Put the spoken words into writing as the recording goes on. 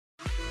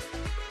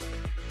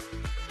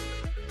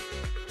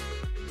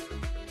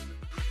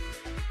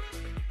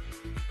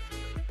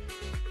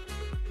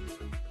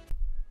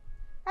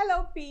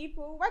Hello,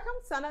 people. Welcome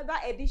to another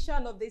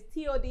edition of the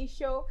TOD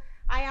show.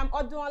 I am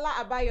Odunola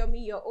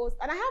Abayomi, your host,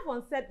 and I have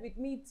on set with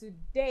me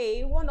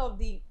today one of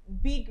the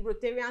big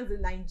Rotarians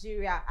in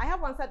Nigeria. I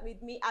have on set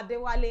with me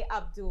Adewale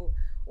Abdul.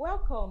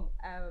 Welcome,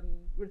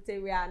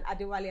 Rotarian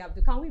Adewale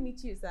Abdul. Can we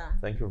meet you, sir?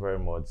 Thank you very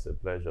much. It's a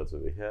pleasure to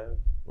be here.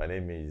 My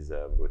name is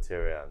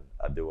Rotarian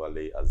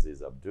Adewale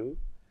Aziz Abdul.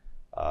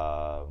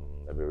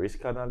 I'm a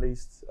risk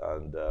analyst,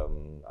 and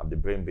I'm the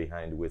brain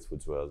behind Waste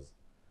Footwear's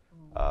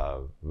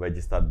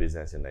registered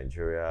business in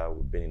Nigeria.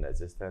 We've been in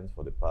existence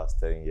for the past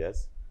 10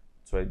 years.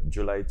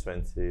 July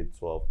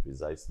 2012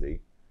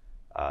 precisely.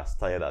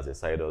 Started as a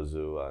side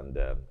hustle and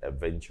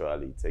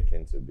eventually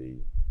taken to be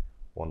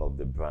one of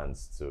the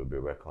brands to be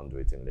reckoned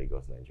with in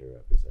Lagos, Nigeria,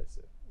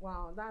 precisely.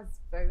 Wow, that's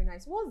very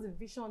nice. What's the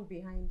vision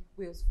behind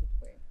Wheels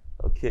Footwear?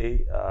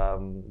 Okay,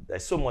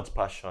 there's so much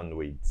passion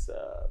with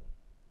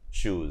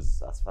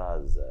shoes as far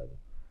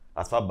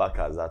back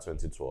as that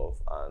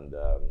 2012, and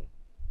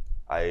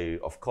I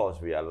of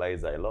course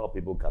realized that a lot of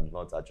people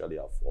cannot actually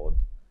afford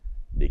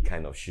the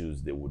kind of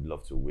shoes they would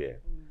love to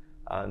wear.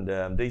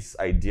 And this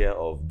idea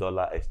of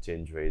dollar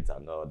exchange rate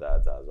and all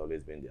that has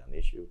always been an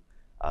issue.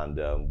 And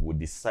we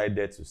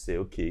decided to say,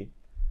 okay,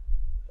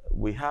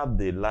 we have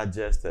the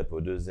largest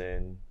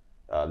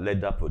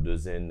leather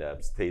producing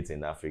state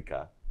in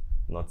Africa,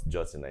 not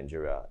just in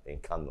Nigeria, in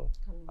Kano.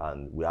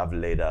 And we have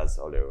leathers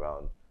all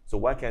around. So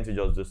why can't you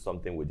just do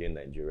something within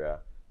Nigeria,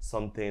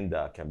 something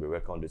that can be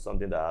reckoned with,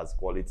 something that has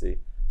quality,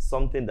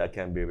 something that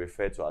can be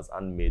referred to as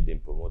handmade in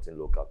promoting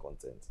local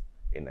content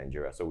in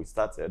Nigeria. So we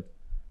started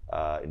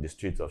in the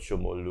streets of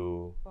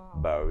Shomolu,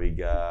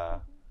 Bariga,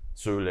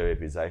 Surulere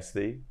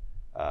precisely,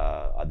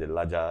 at the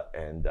larger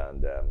end,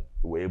 and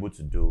we were able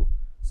to do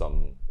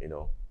some,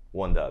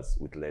 wonders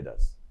with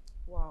leathers.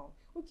 Wow.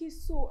 Okay,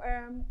 so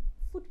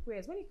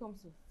footwear. When it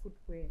comes to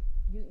footwear,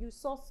 you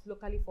source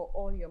locally for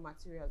all your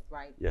materials,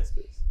 right? Yes,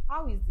 please.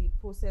 How is the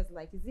process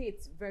like? Is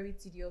it a very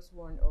tedious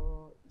one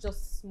or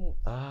just smooth?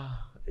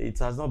 It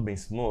has not been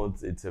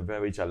smooth. It's a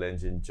very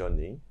challenging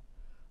journey.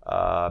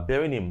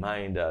 Bearing in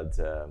mind that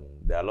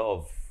there are a lot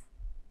of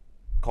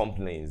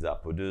companies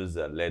that produce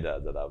leather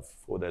that have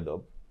folded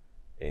up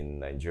in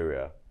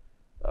Nigeria.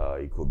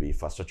 It could be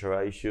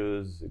infrastructural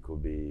issues, it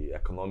could be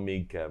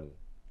economic,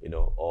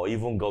 or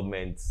even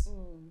government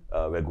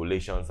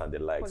regulations and the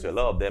like. So a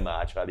lot of them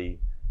are actually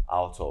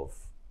out of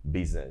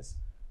business.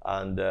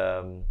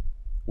 And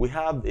we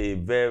have a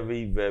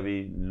very,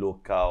 very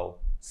local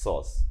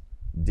source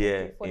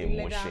there in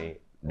Mushin,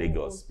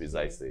 Lagos,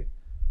 precisely.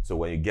 So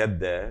when you get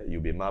there,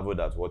 you'll be marveled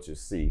at what you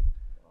see.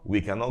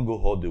 We cannot go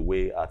all the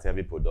way at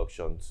heavy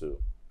production to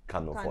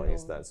Kano, for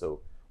instance.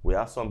 So we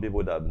have some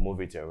people that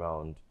move it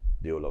around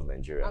the whole of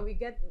Nigeria. And we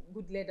get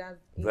good leathers.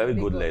 Very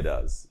good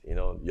leathers.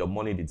 Your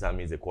money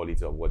determines the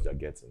quality of what you're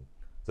getting.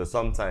 So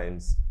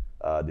sometimes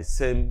the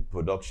same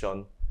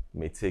production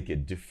may take a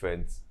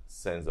different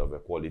sense of the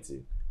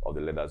quality of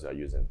the leathers you're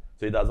using.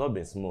 So it has not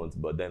been smooth,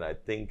 but then I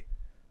think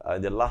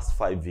in the last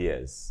 5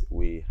 years,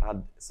 we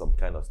had some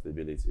kind of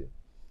stability.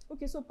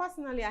 Okay, so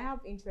personally, I have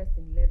interest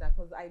in leather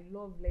because I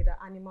love leather,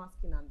 animal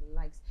skin, and the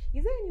likes.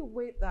 Is there any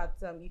way that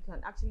you can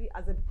actually,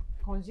 as a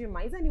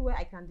consumer, is there any way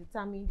I can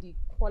determine the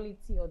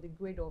quality or the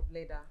grade of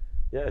leather?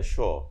 Yeah,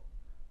 sure.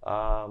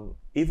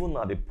 Even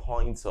at the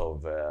point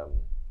of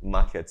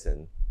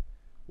marketing,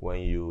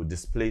 when you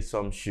display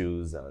some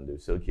shoes and they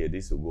say, okay,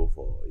 this will go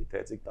for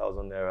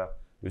 30,000 naira,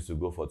 this will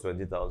go for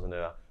 20,000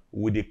 naira.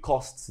 With the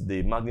costs,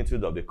 the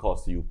magnitude of the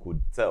cost, you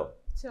could tell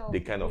the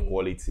kind of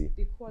quality.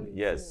 The quality.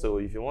 Yes, so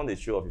if you want a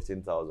shoe of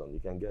 15,000, you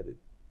can get it.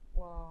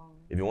 Wow.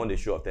 If you want a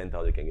shoe of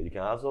 10,000, you can get it. You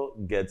can also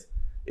get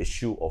a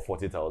shoe of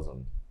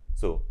 40,000.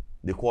 So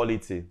the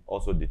quality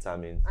also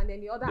determines. And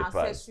then the other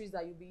accessories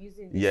that you'll be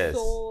using, the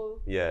sole.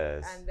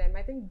 Yes. And then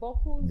I think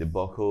buckles. The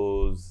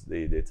buckles,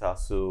 the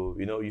tassel.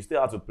 You still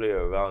have to play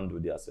around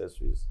with the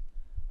accessories.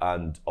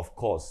 And of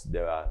course,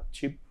 there are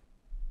cheap,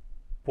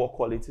 poor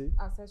quality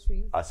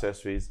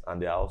accessories,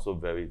 and they are also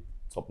very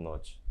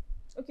top-notch.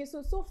 Okay,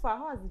 so far,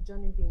 how has the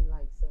journey been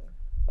like,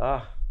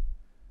 sir?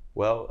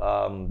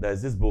 Well,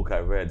 there's this book I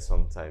read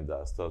sometime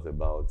that talks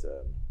about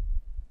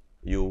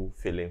you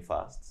feeling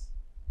fast,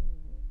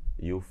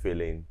 you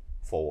feeling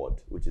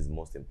forward, which is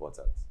most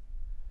important.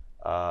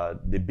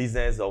 The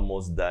business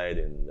almost died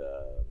in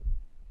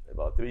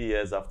about 3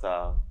 years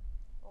after,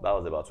 that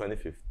was about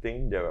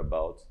 2015,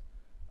 thereabout.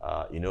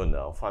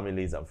 Now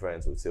families and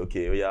friends would say,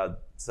 okay, yeah,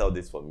 sell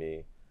this for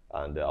me,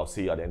 and I'll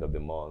see you at the end of the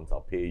month,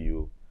 I'll pay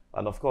you.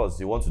 And of course,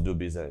 you want to do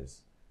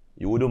business.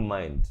 You wouldn't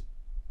mind,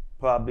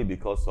 probably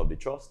because of the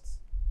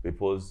trust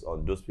reposed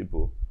on those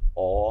people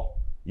or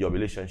your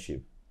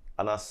relationship.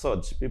 And as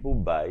such, people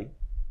buy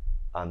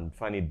and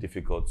find it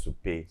difficult to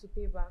pay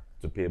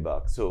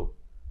back. So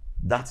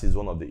that is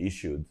one of the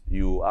issues.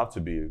 You have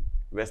to be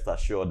rest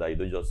assured that you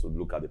don't just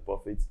look at the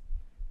profit.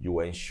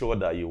 You ensure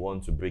that you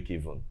want to break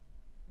even,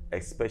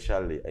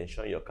 especially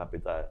ensuring your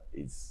capital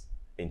is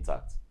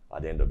intact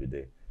at the end of the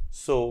day.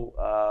 So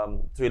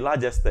to a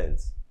large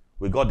extent,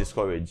 we got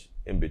discouraged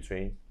in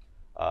between.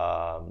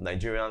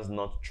 Nigerians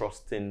not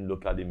trusting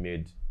locally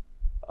made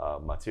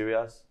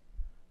materials,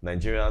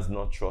 Nigerians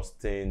not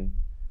trusting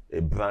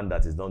a brand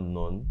that is not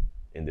known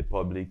in the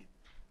public,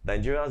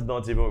 Nigerians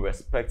not even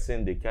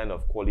respecting the kind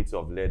of quality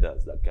of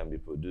leathers that can be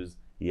produced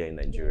here in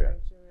Nigeria.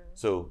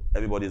 So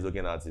everybody's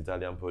looking at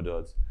Italian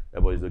products,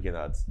 everybody's looking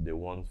at the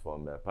ones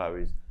from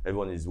Paris,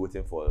 everyone is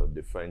waiting for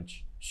the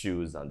French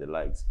shoes and the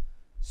likes.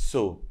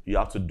 So you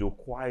have to do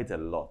quite a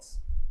lot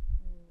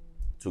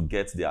to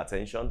get the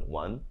attention,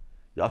 one.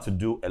 You have to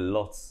do a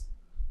lot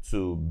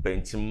to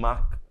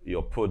benchmark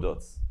your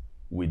products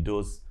with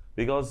those,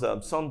 because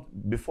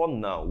before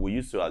now, we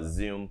used to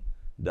assume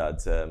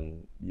that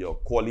your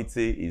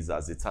quality is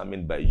as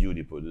determined by you,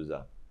 the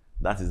producer.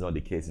 That is not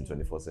the case in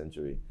 21st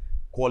century.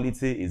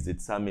 Quality is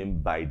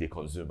determined by the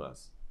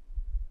consumers.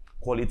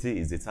 Quality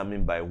is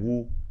determined by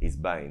who is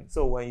buying.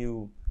 So when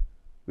you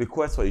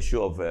request for a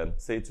shoe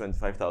of, say,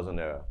 25,000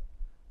 naira,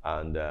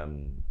 and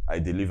I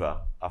deliver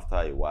after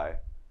a while,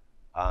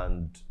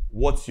 and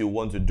what you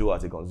want to do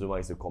as a consumer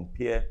is to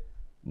compare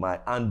my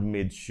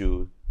handmade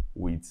shoe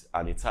with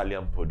an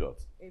Italian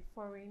product.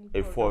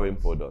 A foreign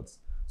product.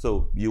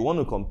 So you want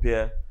to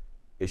compare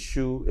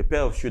a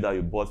pair of shoe that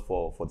you bought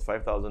for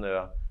 45,000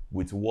 naira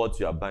with what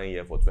you are buying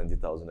here for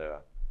 20,000 naira,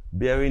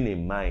 bearing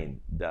in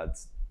mind that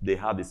they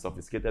have the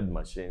sophisticated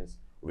machines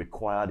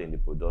required in the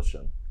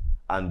production,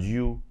 and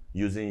you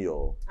using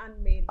your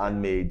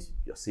handmade,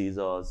 your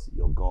scissors,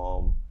 your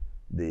gum,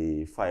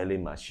 the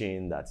filing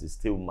machine that is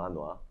still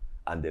manual,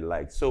 and the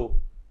like. So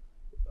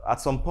at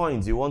some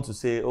point you want to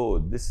say, oh,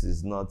 this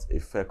is not a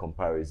fair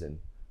comparison,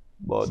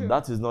 but True.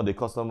 That is not the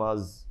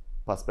customer's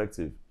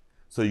perspective.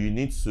 So you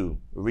need to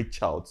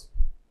reach out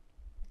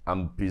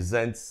and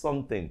present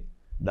something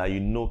that you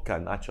know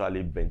can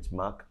actually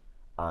benchmark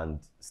and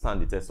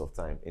stand the test of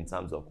time in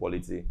terms of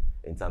quality,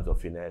 in terms of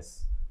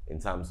finesse, in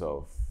terms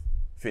of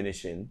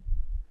finishing,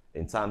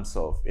 in terms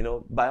of, you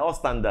know, by all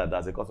standards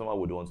as a customer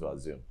would want to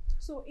assume.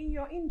 So in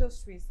your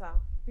industry, sir,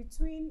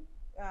 between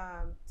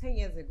 10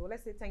 years ago,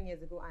 let's say 10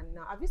 years ago and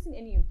now, have you seen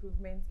any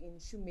improvement in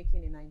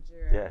shoemaking in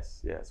Nigeria?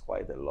 Yes,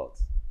 quite a lot.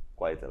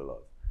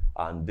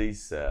 And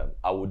this,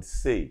 I would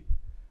say,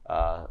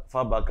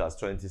 far back as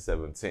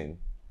 2017,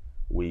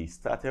 we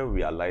started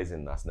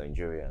realizing as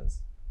Nigerians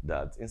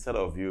that instead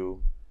of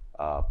you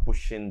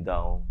pushing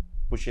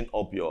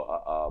up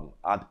your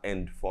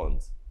hard-earned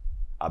funds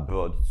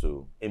abroad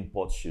to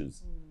import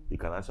shoes, you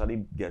can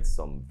actually get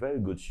some very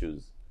good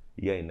shoes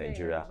here in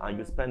Nigeria, and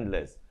you spend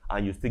less,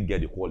 and you still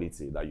get the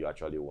quality that you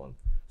actually want.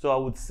 So I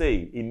would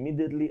say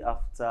immediately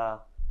after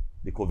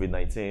the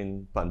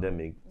COVID-19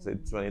 pandemic, say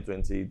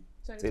 2020,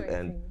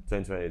 and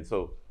 2020,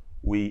 so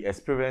we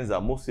experienced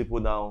that most people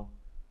now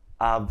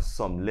have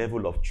some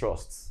level of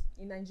trust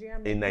in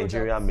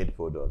Nigerian made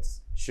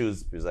products,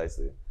 shoes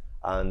precisely.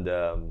 And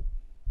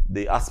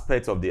the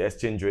aspect of the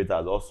exchange rate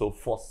has also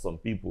forced some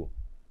people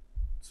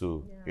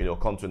to, you know,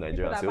 come to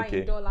Nigeria and say,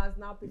 okay, dollars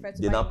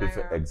now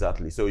prefer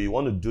exactly. So you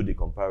want to do the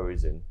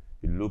comparison.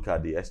 You look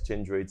at the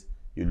exchange rate.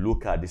 You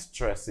look at the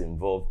stress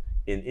involved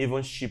in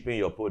even shipping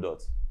your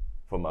product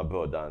from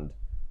abroad. And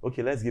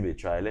okay, let's give it a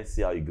try. Let's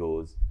see how it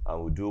goes,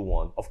 and we'll do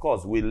one. Of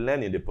course, we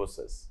learn in the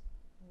process.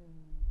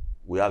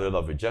 We have a lot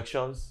of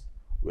rejections.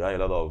 We have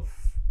a lot of,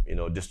 you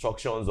know,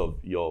 destructions of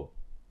your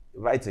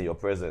right in your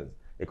presence.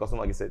 A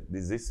customer can say,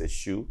 "Is this a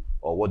shoe,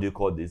 or what do you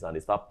call this?" And they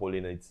start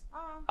pulling it,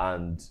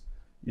 and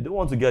you don't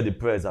want to get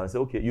depressed and say,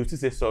 "Okay," you still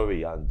say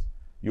sorry, and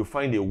you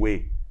find a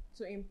way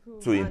to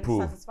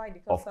improve and satisfy the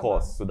customer. Of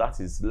course. So that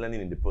is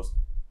learning in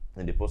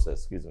the process.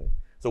 Excuse me.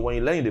 So when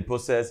you learn in the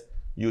process,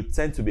 you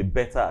tend to be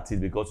better at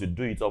it because you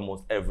do it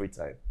almost every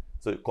time.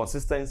 So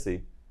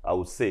consistency, I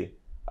would say,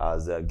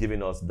 has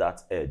given us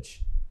that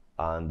edge.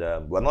 And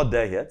we're not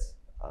there yet,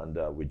 and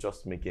we're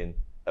just making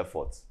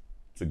efforts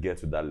to get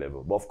to that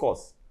level. But of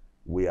course,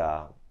 we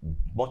are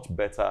much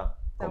better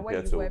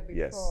compared to,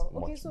 yes,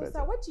 okay, so better.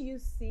 Sir, what do you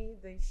see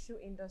the shoe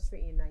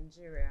industry in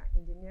Nigeria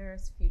in the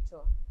nearest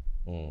future?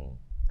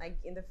 Like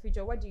in the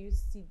future, what do you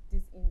see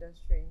this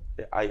industry?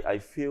 I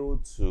feel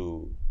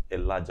to a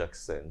large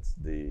extent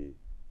the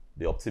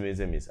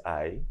optimism is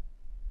high.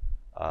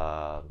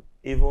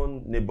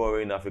 Even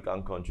neighboring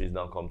African countries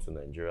now come to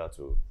Nigeria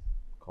to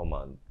come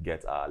and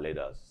get our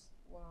leaders.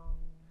 Wow.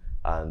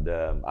 And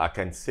I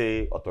can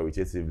say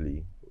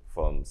authoritatively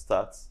from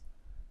start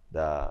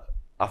that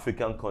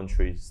African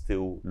countries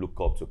still look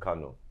up to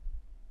Kano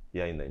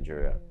here in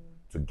Nigeria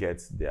to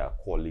get their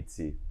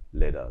quality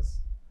leathers.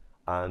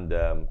 And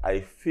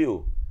I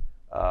feel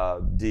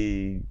what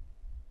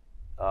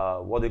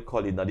they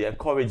call it now, the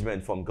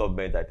encouragement from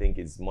government, I think,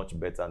 is much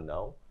better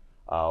now.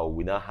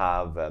 We now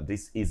have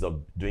this ease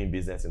of doing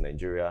business in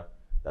Nigeria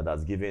that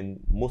has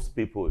given most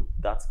people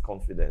that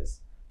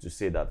confidence to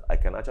say that I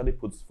can actually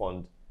put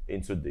funds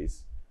into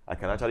this. I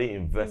can actually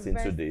invest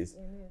into this,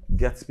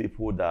 get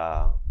people that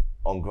are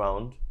on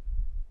ground,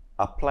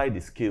 apply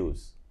the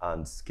skills,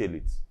 and scale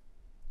it.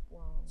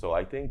 Wow. So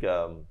I think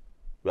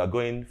we are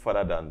going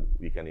further than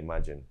we can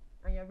imagine.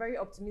 And you're very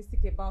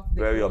optimistic about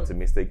the Very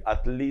optimistic.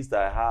 At least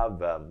I have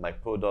my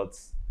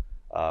products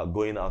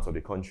going out of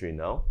the country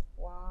now.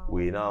 Wow.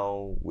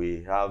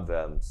 We have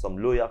some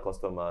loyal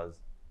customers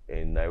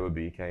in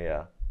Nairobi,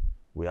 Kenya.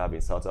 We have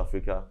in South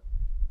Africa.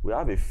 We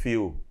have a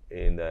few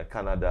in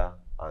Canada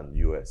and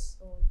US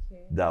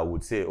that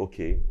would say,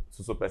 okay,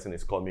 so person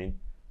is coming.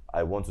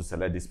 I want to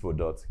select this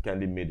product.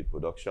 Kindly make the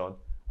production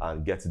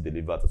and get it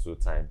delivered at a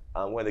time.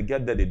 And when they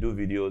get there, they do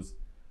videos.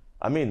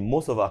 I mean,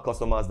 most of our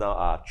customers now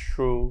are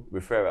true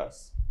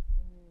referrals.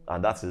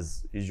 And that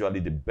is usually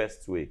the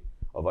best way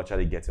of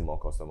actually getting more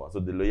customers. So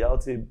the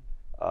loyalty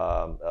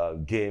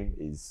game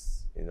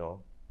is, you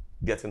know,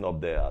 getting up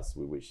there as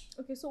we wish.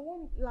 Okay, so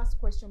one last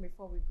question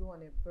before we go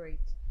on a break.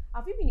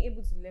 Have you been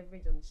able to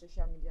leverage on the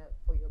social media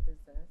for your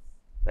business?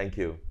 Thank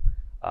you.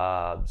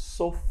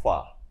 So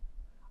far,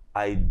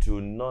 I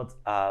do not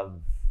have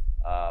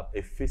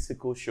a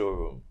physical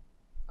showroom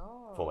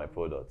for my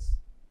products.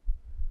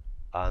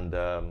 And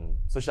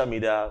social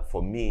media,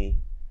 for me,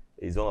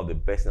 is one of the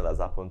best things that has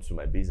happened to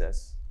my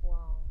business.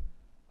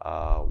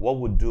 Wow. What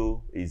we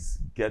do is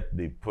get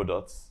the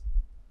products,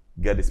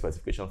 get the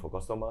specification for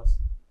customers.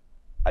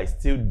 I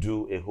still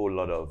do a whole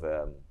lot of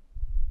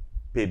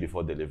pay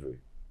before delivery.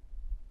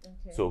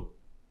 Okay. So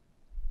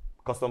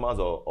customers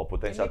or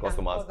potential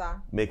customers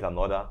make an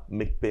order,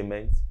 make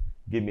payment,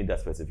 give me that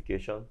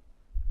specification.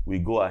 We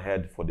go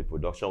ahead for the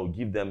production. We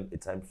give them a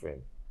time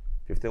frame,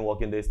 15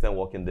 working days, 10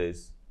 working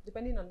days.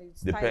 Depending on the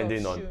style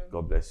of shoe.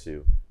 God bless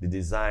you, the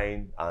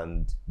design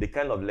and the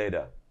kind of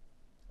leather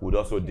would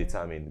also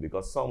determine,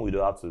 because some we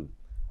don't have to,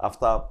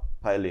 after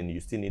piling, you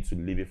still need to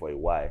leave it for a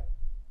while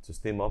to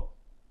steam up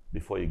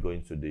before you go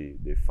into the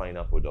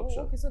final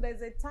production. Oh, okay, so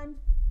there's a time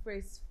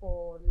phrase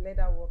for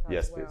leather work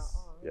as well. Please.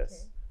 Oh, okay.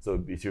 Yes.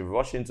 So if you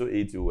rush into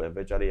it, you will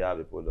eventually have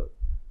a product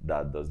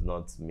that does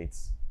not meet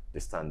the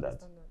standard.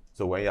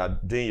 So when you are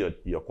doing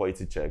your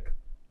quality check,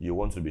 you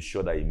want to be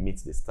sure that it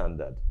meets the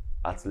standard,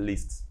 at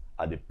least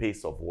at the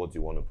pace of what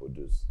you want to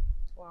produce.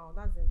 Wow,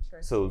 that's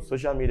interesting. So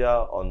social media,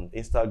 on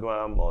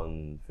Instagram,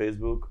 on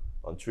Facebook,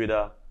 on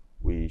Twitter,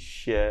 we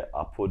share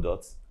our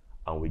products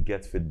and we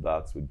get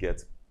feedbacks, we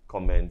get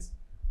comments.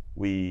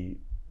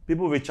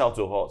 People reach out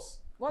to us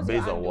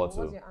based on what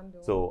to.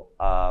 So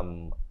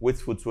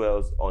Waits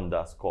Footwears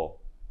 _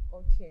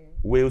 Okay.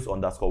 Wales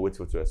 _ Waits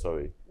Footwear,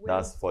 sorry.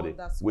 That's for the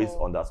Waits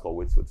 _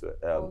 Waits Footwear,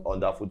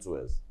 under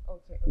Footwears.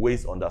 Okay.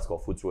 Waits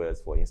 _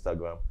 Footwears for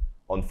Instagram.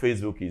 On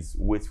Facebook is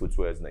Waits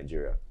Footwears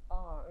Nigeria.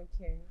 Oh,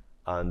 okay.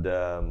 And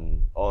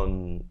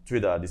on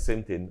Twitter, the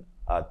same thing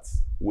at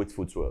Waits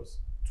Footwears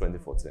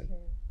 2014. Okay.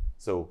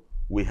 So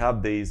we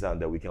have days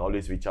and we can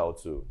always reach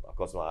out to our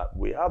customer.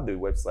 We have the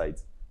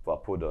website for our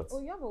products.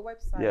 Oh, you have a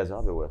website? Yes, I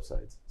have a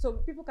website. So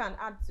people can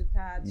add to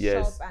carts,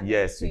 yes, shop and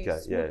yes, you can.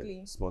 smoothly.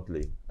 Yeah,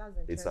 smoothly. That's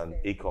interesting. It's an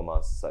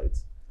e-commerce site.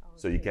 Okay.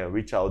 So you can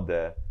reach out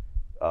there,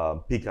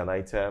 pick an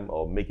item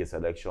or make a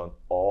selection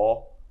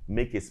or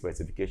make a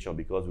specification,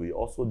 because we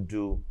also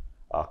do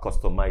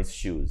customized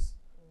shoes.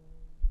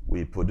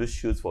 We produce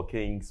shoes for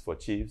kings, for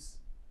chiefs,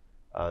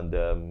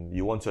 and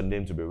you want your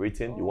name to be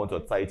written, you want your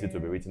title to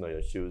be written on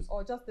your shoes.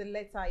 Or just the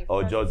letter.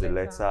 Or just the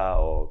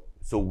letter.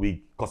 So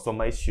we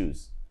customize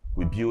shoes.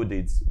 We build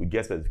it, we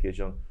get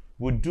specification.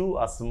 We do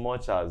as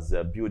much as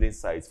building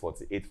size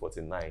 48,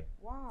 49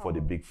 for the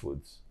big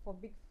foods. For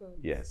big foods?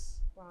 Yes.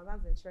 Wow,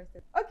 that's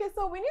interesting. Okay,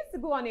 so we need to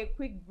go on a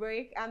quick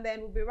break and then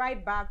we'll be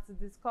right back to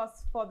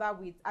discuss further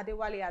with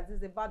Adewale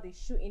Aziz about the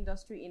shoe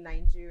industry in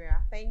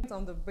Nigeria. Thanks.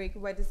 On the break,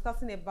 we're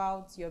discussing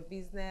about your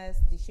business,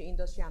 the shoe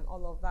industry and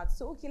all of that.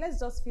 So, okay, let's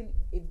just feel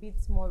a bit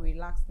more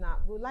relaxed now.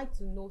 We'd like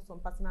to know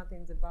some personal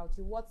things about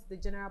you, what the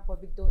general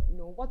public don't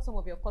know, what some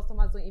of your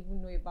customers don't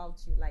even know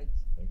about you, like,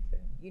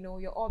 you know,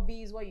 your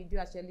hobbies, what you do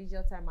at your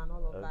leisure time and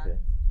all of that.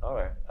 All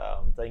right.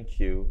 Thank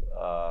you.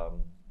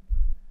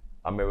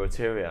 I'm a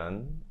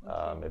Rotarian,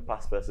 a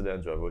past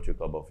president of Rotary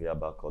Club of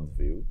Yaba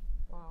Courtview,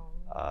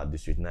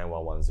 District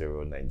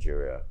 9110,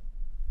 Nigeria.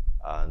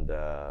 And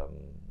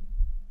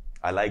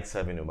I like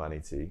serving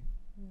humanity.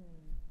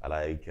 I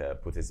like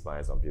putting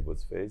smiles on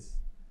people's face.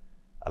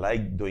 I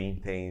like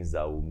doing things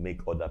that will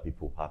make other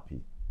people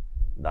happy.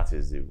 That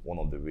is one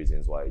of the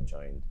reasons why I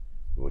joined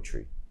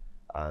Rotary.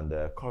 And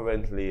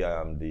currently,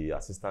 I am the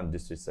Assistant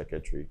District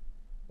Secretary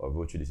of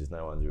Rotary District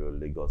 910,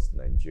 Lagos,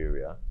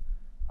 Nigeria.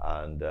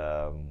 And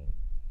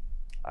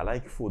I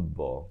like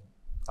football.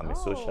 I'm a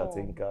social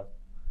thinker.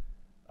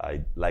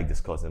 I like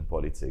discussing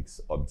politics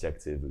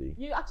objectively.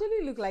 You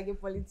actually look like a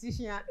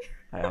politician.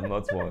 I am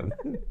not one.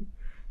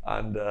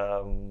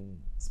 And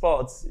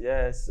sports,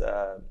 yes.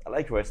 I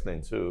like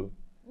wrestling too.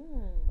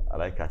 I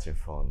like catching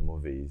fun,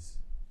 movies,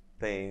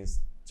 things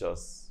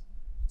just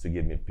to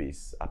give me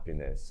peace,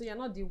 happiness. So you're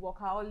not the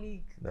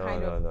workaholic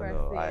kind of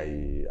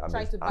person.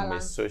 I'm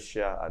a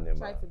social animal.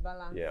 Try to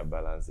balance. Yeah,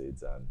 balance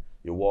it. And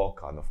you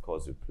work and of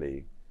course you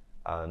play.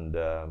 And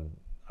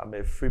I'm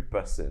a free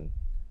person.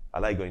 I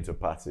like going to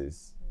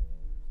parties.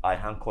 I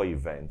anchor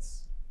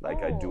events,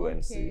 like I do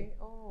MC.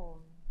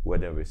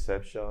 Wedding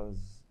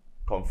receptions,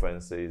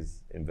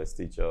 conferences,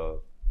 investiture,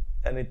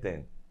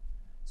 anything.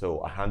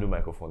 So I handle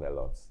microphone a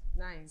lot.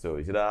 Nice. So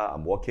it's either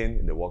I'm working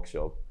in the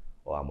workshop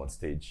or I'm on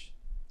stage.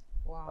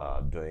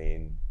 Wow.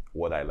 Doing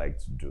what I like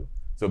to do.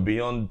 So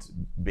beyond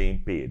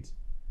being paid,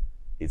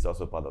 it's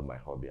also part of my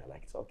hobby. I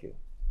like talking.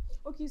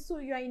 Okay, so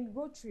you are in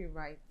Rotary,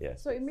 right?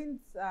 Yes. So it means,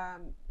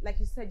 like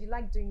you said, you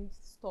like doing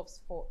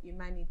stuffs for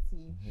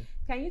humanity.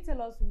 Can you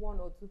tell us one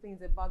or two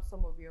things about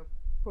some of your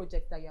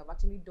projects that you have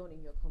actually done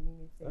in your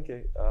community?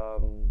 Okay.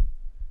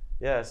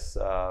 Yes.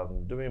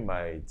 During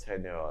my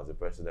tenure as the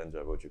president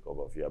of Rotary Club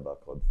of Yaba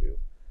Codville,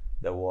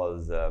 there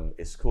was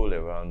a school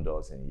around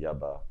us in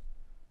Yaba,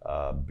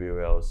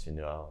 Burial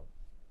Senior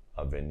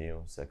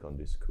Avenue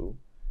Secondary School.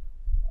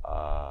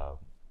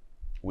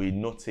 We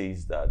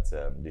noticed that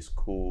the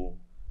school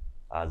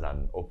has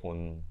an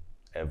open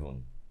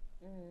heaven,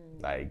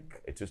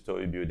 like a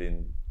two-story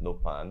building, no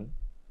pan,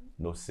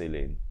 no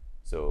ceiling.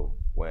 So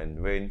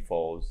when rain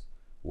falls,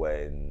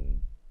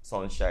 when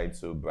sun shines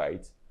so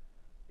bright,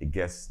 it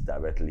gets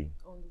directly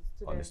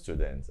on the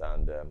students.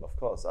 And of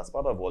course, as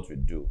part of what we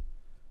do,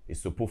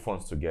 is to put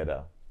funds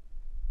together,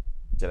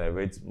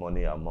 generate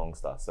money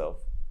amongst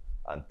ourselves,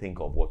 and think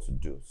of what to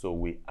do. So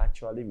we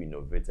actually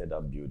renovated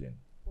that building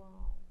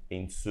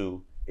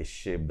into a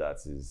shape that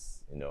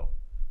is,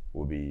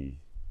 will be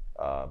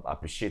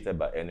appreciated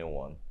by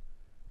anyone.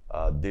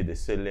 Did the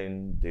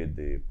ceiling, did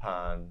the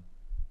pan,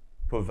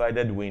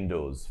 provided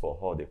windows for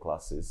all the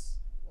classes,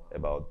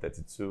 about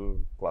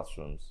 32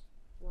 classrooms.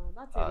 Wow,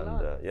 that's a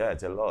lot. Yeah,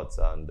 it's a lot.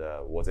 And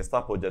was a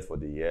star project for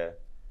the year.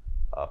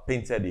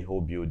 Painted the whole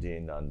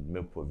building and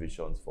made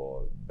provisions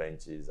for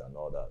benches and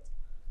all that.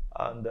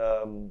 And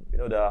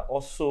there are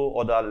also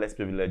other less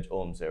privileged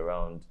homes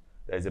around.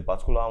 There's a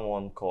particular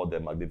one called the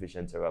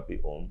Magnificent Therapy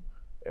Home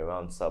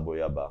around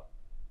Saboyaba.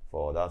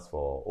 That's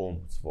for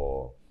homes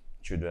for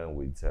children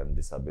with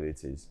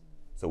disabilities.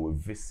 So we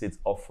visit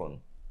often,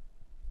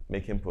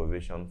 making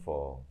provision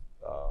for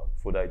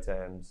food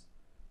items,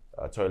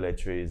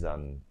 toiletries,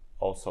 and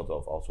all sorts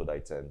of household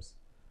items.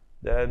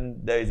 Then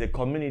there is a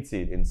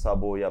community in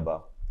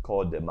Saboyaba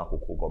called the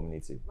Makoko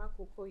community.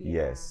 Makoko,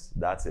 yeah. Yes,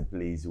 that's a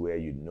place where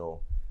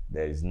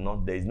there is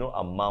no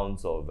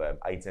amount of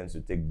items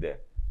to take there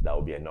that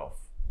will be enough.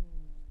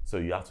 So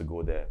you have to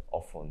go there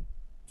often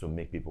to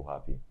make people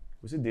happy.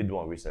 We still did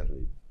one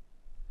recently,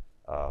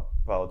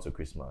 prior to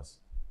Christmas,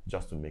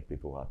 just to make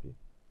people happy,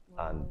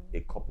 and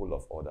a couple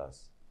of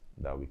others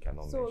that we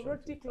cannot mention. So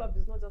Rotary Club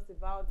is not just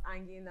about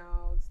hanging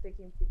out,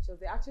 taking pictures.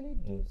 They actually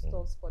do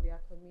stuff for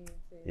their community.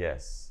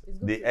 Yes.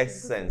 The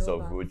essence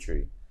of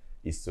Rotary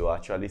is to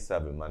actually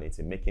serve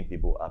humanity, making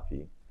people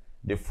happy.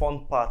 The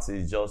fun part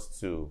is just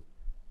to,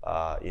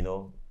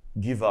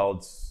 give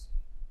out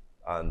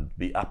and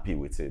be happy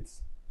with it.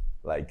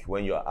 Like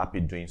when you're happy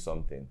doing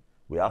something,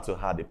 we have to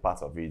have a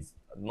part of it,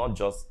 not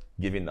just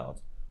giving out,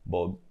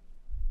 but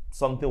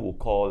something we'll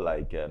call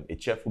like a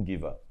cheerful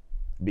giver.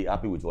 Be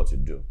happy with what you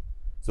do.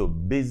 So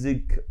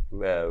basic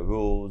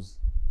rules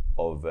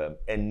of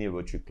any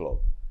Rotary Club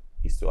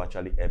is to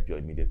actually help your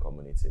immediate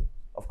community.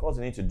 Of course,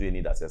 you need to do a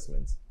need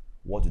assessment.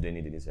 What do they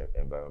need in this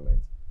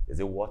environment? Is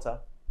it water?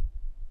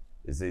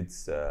 Is it,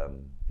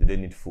 do they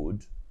need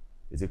food?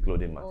 Is it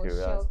clothing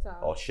materials?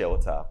 Or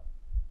shelter?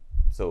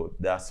 So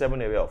there are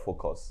 7 areas of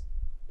focus.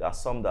 There are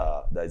some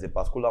there is a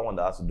particular one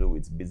that has to do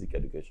with basic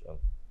education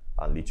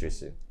and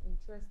literacy.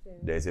 Interesting.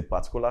 There is a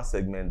particular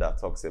segment that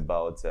talks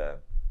about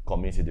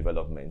community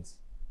development,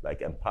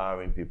 like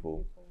empowering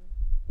people,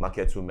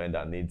 market women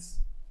that needs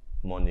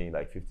money,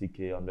 like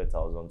 50K,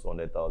 100,000,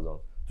 200,000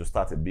 to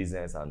start a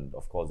business, and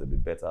of course they'll be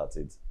better at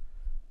it.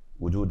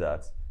 We do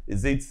that.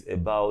 Is it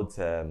about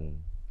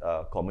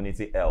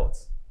community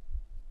health?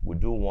 We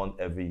do one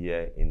every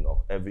year in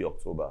every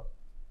October,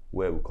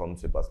 where we come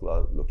to a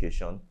particular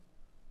location,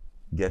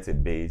 get a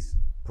base,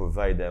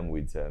 provide them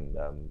with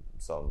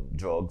some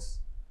drugs.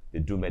 They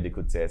do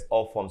medical tests,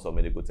 all forms of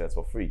medical tests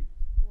for free.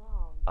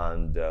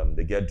 And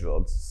they get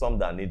drugs. Some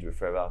that need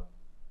referral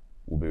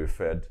will be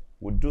referred.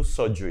 We'll do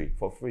surgery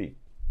for free.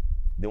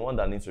 The one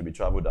that needs to be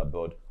traveled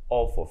abroad,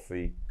 all for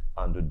free,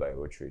 handled by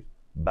Rotary,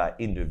 by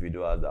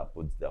individuals that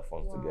put their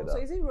funds together. So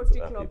is it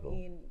Rotary Club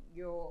in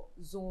your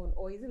zone,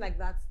 or is it like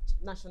that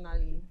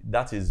nationally?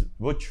 That is,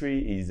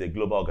 Rotary is a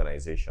global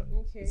organization.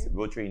 Okay. It's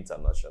Rotary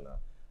International.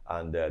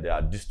 And there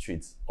are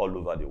districts all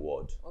over the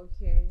world.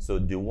 Okay. So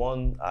the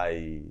one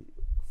I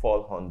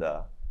fall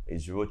under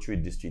is Rotary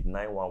District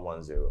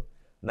 9110.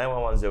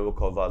 9110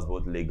 covers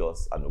both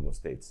Lagos and Ogun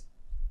State.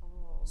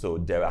 So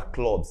there are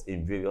clubs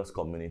in various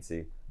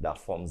communities that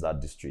forms that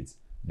district.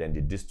 Then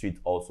the district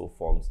also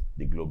forms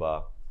the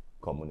global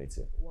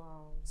community.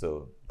 Wow.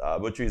 So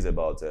Rotary is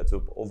about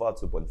over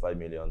 2.5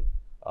 million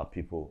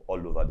people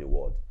all over the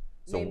world.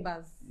 So,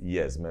 members?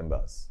 Yes,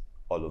 members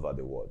all over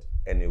the world,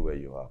 anywhere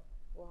you are.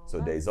 Wow, so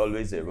there is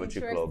always a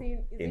Rotary Club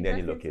in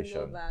any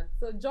location.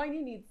 So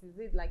joining it, is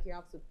it like you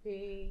have to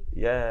pay?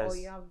 Yes. Or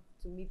you have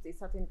to meet a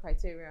certain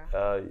criteria?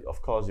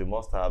 Of course, you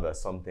must have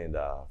something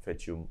that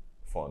fetch you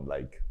fund,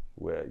 like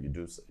where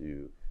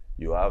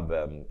you have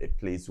a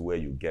place where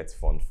you get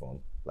fund from,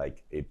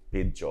 like a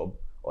paid job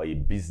or a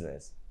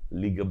business,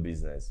 legal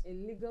business. A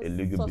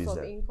legal source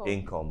business. of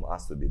Income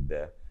has to be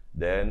there.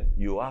 Then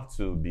you have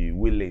to be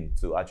willing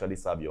to actually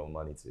serve your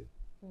humanity.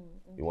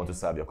 Okay. You want to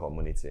serve your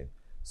community.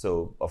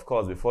 So, of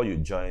course, before you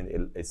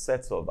join, a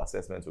set of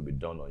assessments will be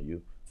done on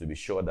you to be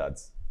sure that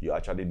you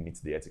actually meet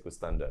the ethical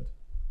standard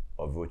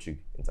of Rotary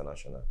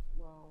International.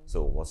 Wow.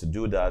 So once you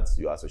do that,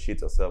 you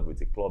associate yourself with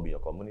a club in your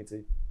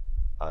community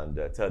and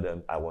tell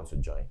them, I want to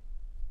join.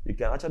 You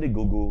can actually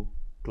Google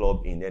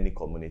club in any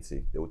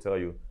community. They will tell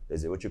you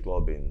there's a Rotary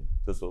club in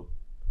so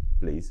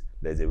place.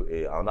 There's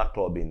another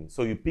club in.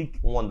 So you pick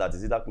one that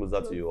is either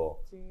closer to your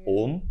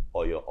home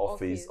or your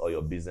office or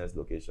your business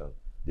location,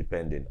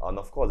 depending. And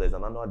of course, there's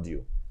an annual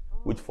due,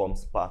 which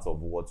forms part of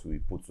what we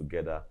put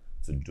together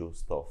to do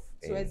stuff.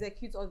 To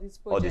execute all these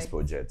projects. All these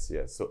projects,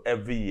 yes. So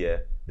every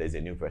year there's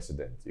a new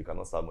president. You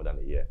cannot start more than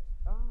a year.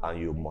 And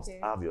you must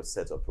have your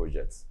set of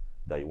projects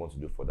that you want to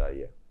do for that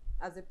year.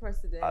 As a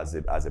president?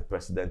 As a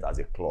president, as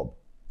a club.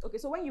 Okay,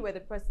 so when you were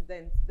the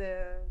president,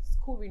 the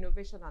school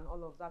renovation and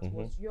all of that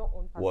was your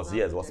own personal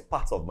project? Was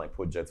part of my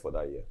project for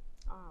that year.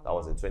 That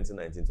was in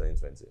 2019,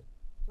 2020.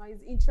 Now,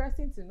 it's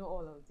interesting to know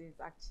all of this,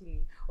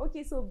 actually.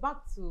 Okay, so back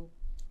to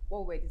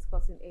what we were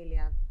discussing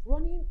earlier.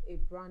 Running a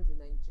brand in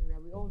Nigeria,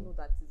 we all know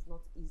that it's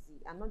not easy.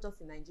 And not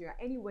just in Nigeria,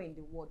 anywhere in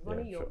the world.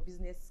 Running your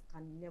business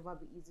can never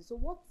be easy. So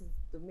what is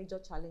the major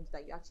challenge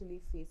that you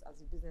actually face as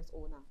a business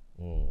owner?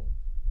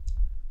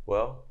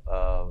 Well,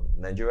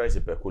 Nigeria is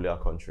a peculiar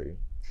country.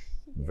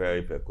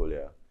 Very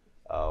peculiar.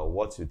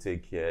 What you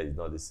take here is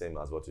not the same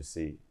as what you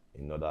see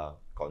in other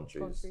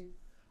countries.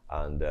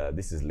 And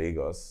this is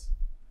Lagos.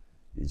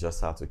 You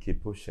just have to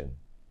keep pushing.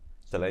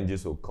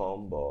 Challenges will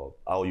come, but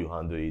how you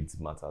handle it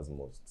matters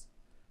most.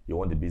 You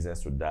want the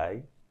business to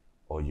die,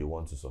 or you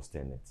want to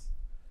sustain it.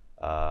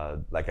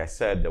 Like I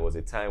said, there was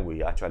a time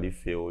we actually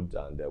failed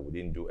and we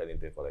didn't do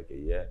anything for like a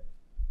year,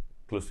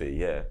 close to a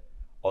year,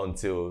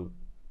 until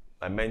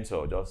my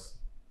mentor just,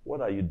 what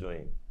are you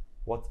doing?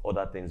 What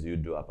other things do you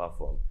do apart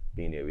from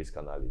being a risk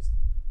analyst?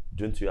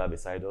 Don't you have a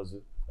side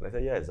hustle? And I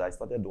said, yes, I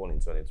started one in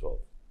 2012.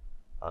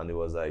 And it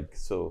was like,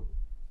 so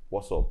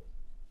what's up?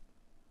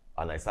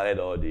 And I started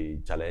all the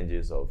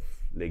challenges of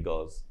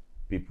Lagos,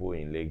 people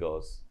in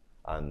Lagos.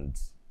 And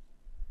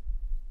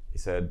he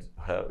said,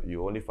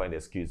 you only find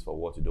excuse for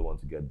what you don't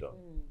want to get done.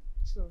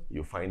 True.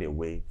 You find a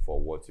way for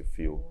what you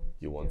feel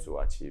you want to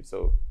achieve.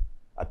 So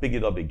I picked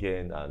it up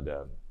again and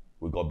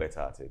we got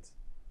better at it.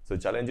 So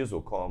challenges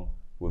will come.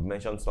 We've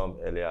mentioned some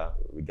earlier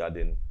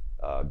regarding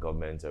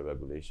government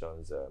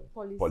regulations,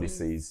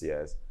 policies,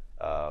 yes.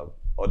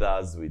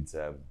 Others with,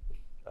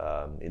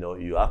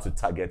 you have to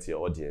target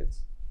your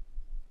audience.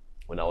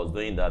 When I was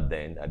doing that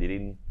then, I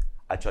didn't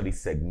actually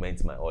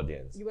segment my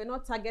audience. You were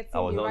not targeting the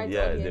right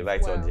audience. The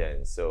right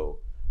audience. So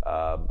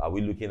are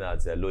we looking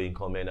at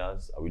low-income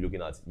earners? Are we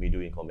looking at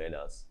middle-income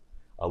earners?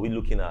 Are we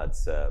looking at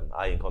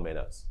high-income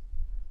earners?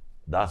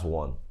 That's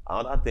one.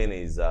 Another thing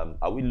is,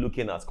 are we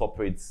looking at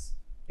corporate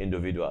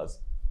individuals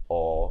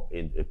or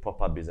a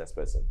proper business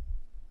person?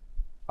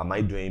 Am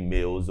I doing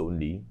males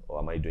only, or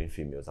am I doing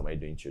females? Am I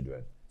doing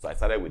children? So I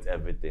started with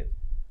everything.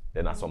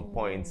 Then at some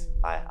point,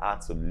 I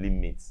had to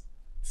limit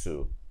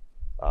to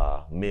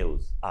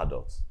males,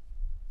 adults,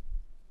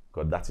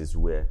 because that is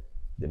where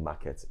the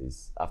market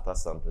is after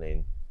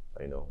sampling,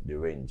 the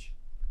range.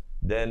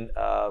 Then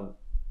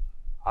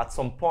at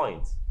some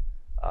point,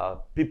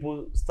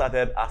 people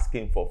started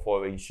asking for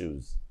foreign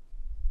shoes.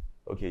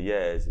 Okay,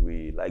 yes,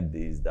 we like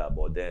this, that,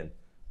 but then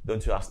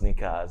don't you have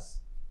sneakers?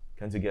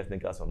 Can't you get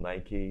sneakers from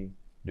Nike?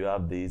 Do you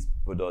have this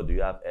product? Do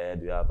you have Air?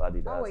 Do you have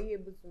Adidas? How were you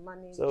able to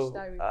manage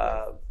that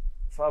request?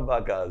 Far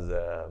back as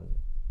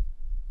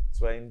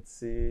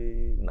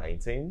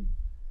 2019,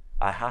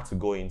 I had to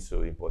go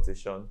into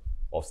importation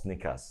of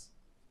sneakers.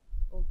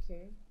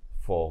 Okay.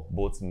 For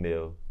both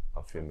male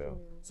and female.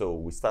 So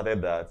we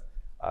started that,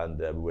 and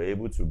we were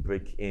able to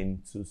break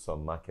into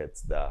some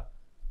markets that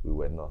we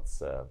were not,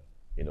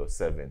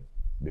 serving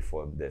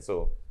before there.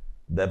 So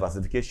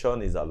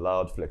diversification is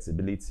allowed,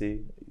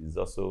 flexibility is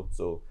also,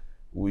 so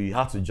we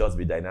have to just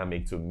be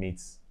dynamic to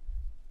meet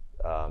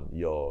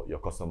your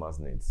customers'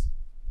 needs.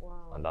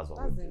 Wow, and that's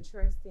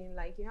interesting.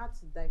 Like you had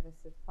to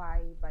diversify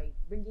by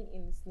bringing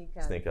in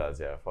sneakers. Sneakers,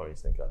 yeah, foreign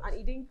sneakers. And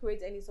it didn't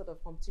create any sort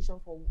of competition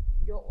for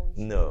your own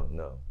shoes?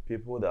 No.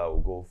 People that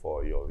will go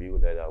for your real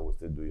leather will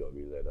still do your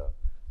real leather.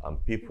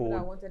 And people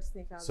that wanted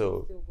sneakers so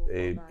will still go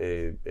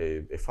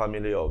a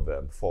family of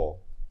 4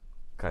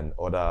 can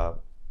order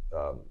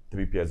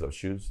 3 pairs of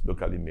shoes,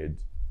 locally made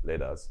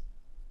leathers,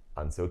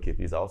 and say, okay,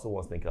 please, I also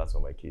want sneakers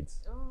for my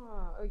kids.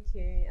 Oh,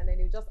 okay. And then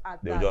you just add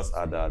that. They'll just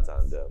add that,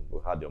 and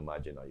we'll add your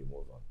margin and you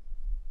move on.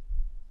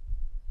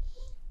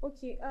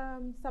 Okay,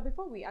 so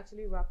before we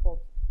actually wrap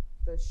up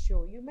the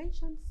show, you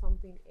mentioned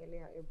something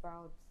earlier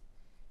about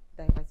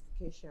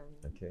diversification.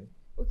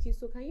 Okay,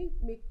 so can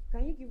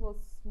you give us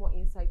more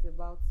insight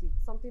about it?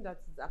 Something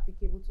that is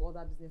applicable to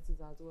other businesses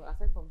as well,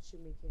 aside from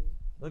shoemaking.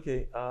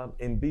 Okay,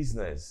 in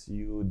business,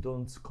 you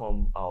don't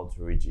come out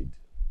rigid.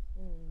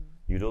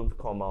 You don't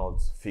come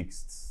out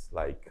fixed,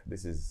 like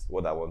this is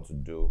what I want to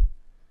do.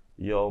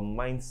 Your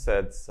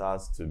mindset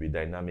has to be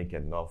dynamic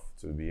enough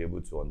to be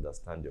able to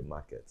understand your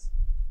market.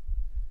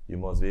 You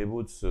must be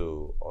able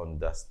to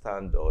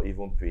understand or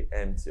even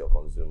preempt your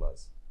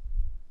consumers.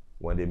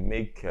 When they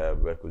make a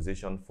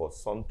requisition for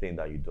something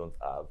that you don't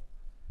have,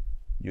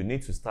 you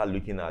need to start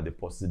looking at the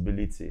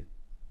possibility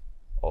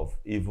of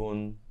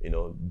even,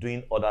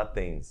 doing other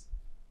things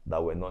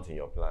that were not in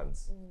your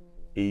plans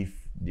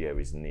if there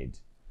is need.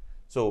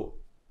 So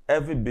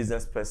every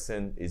business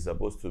person is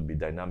supposed to be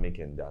dynamic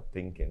in their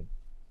thinking.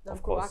 And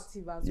of course,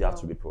 proactive as you well. have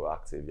to be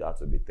proactive. You have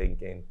to be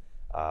thinking.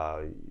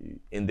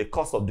 In the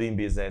course of doing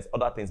business,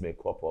 other things may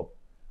crop up,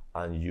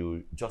 and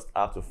you just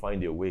have to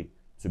find a way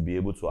to be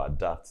able to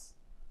adapt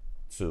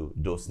to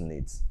those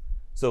needs.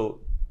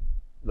 So,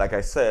 like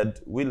I said,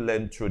 we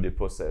learn through the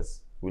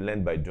process. We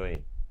learn by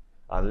doing.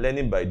 And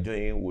learning by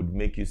doing would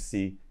make you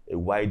see a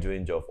wide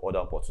range of other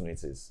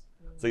opportunities.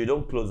 So you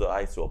don't close your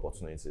eyes to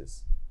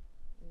opportunities.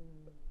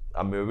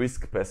 I'm a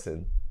risk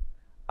person.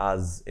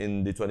 As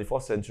in the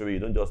 21st century, you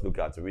don't just look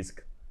at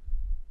risk,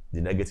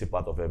 the negative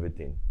part of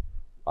everything.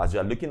 As you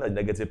are looking at the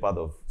negative part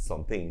of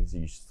some things,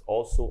 you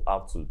also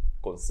have to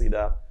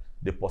consider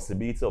the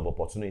possibility of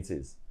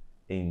opportunities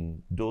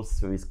in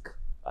those risks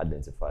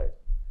identified.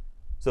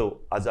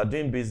 So as you are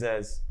doing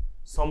business,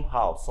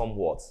 somehow,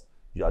 somewhat,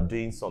 you are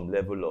doing some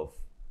level of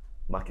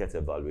market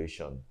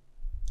evaluation.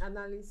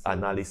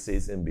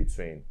 Analysis in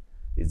between.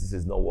 If this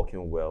is not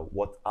working well,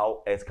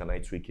 how else can I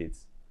tweak it?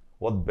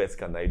 What best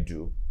can I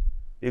do?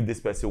 If this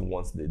person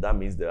wants it, that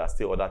means there are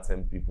still other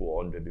 10 people or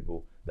 100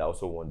 people that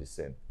also want the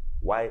same.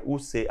 Who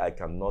say I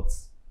cannot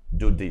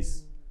do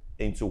this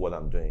into what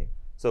I'm doing?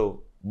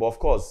 So, but of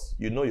course,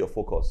 you know your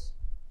focus.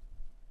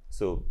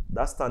 So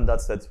that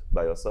standard set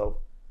by yourself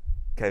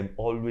can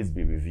always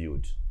be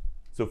reviewed.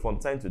 So from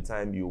time to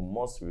time, you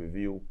must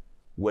review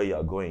where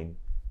you're going.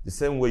 The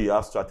same way you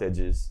have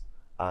strategies,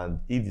 and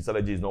if the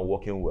strategy is not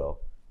working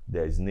well,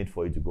 there is need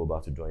for you to go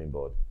back to drawing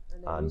board.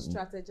 And then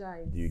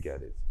re-strategize. Do you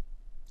get it?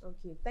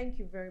 Okay, thank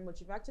you very much.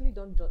 You've actually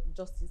done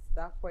justice to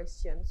that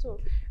question. So,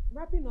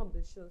 wrapping up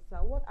the show, sir,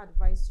 what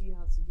advice do you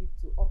have to give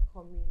to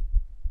upcoming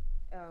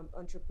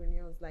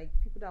entrepreneurs, like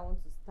people that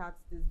want to start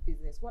this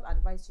business? What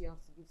advice do you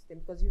have to give to them?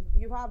 Because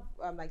you have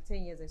like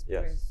 10 years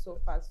experience so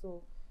far.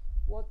 So,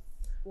 what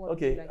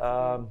would you like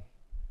to do?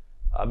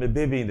 I'm a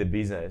baby in the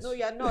business. No,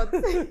 you're not.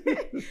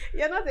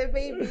 You're not a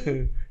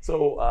baby.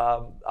 So,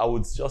 I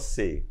would just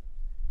say,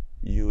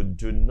 you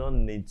do not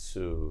need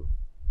to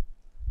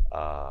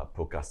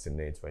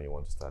procrastinate when you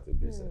want to start a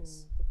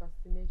business.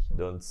 Procrastination.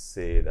 Don't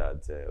say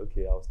that,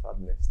 okay, I'll start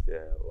next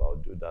year, or I'll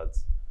do that.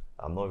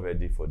 I'm not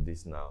ready for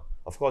this now.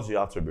 Of course, you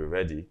have to be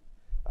ready.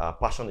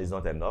 Passion is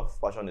not enough.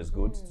 Passion is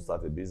good to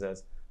start a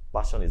business.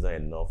 Passion is not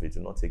enough. It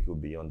will not take you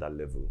beyond that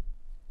level.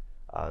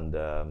 And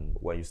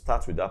when you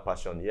start with that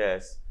passion,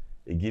 yes,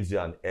 it gives you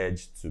an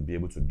edge to be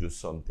able to do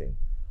something.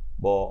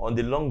 But on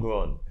the long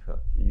run,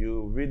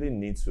 you really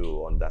need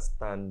to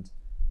understand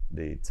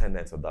the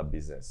tenets of that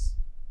business.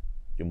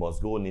 You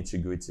must go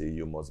nitty-gritty.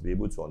 You must be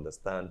able to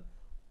understand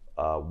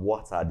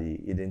what are the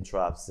hidden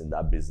traps in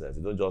that business.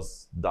 You don't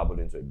just dabble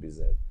into a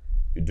business.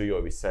 You do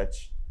your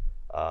research.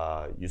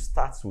 You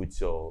start with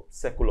your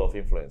circle of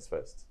influence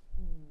first.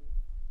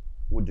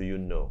 Who do you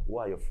know? Who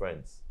are your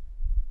friends?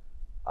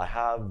 I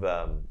have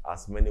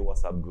as many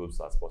WhatsApp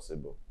groups as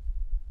possible.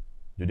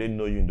 Do they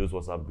know you in those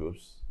WhatsApp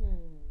groups?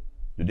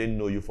 Do they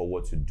know you for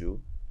what you do?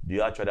 Do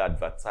you actually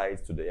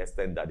advertise to the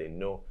extent that they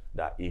know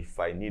that if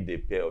I need a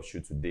pair of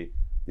shoes today,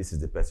 this is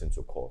the person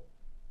to call?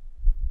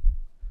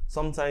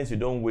 Sometimes you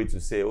don't wait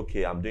to say,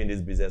 okay, I'm doing this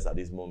business at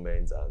this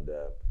moment and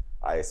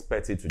I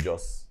expect it to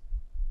just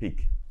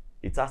peak.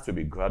 It has to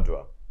be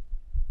gradual.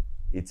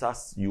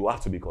 You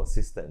have to be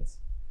consistent.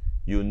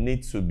 You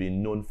need to be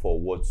known for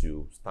what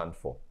you stand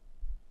for.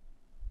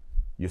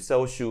 You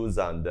sell shoes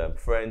and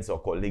friends or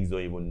colleagues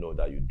don't even know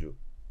that you do.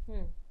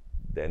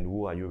 Then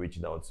who are you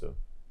reaching out to?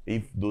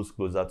 If those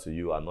closer to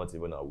you are not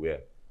even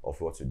aware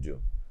of what you do.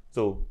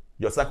 So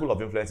your circle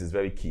of influence is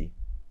very key.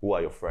 Who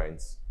are your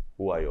friends?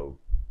 Who are your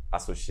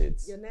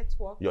associates? Your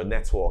network. Your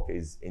network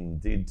is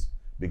indeed,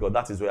 because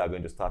that is where you're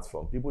going to start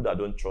from. People that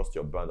don't trust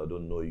your brand or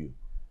don't know you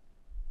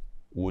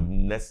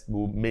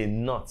may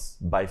not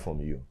buy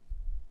from you.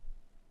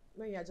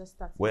 When you're just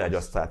starting. When you're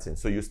just starting.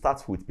 So you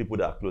start with people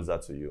that are closer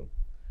to you.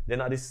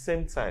 Then at the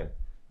same time,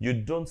 you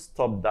don't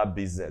stop that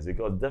business,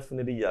 because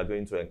definitely you are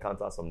going to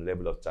encounter some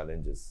level of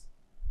challenges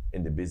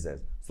in the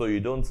business. So you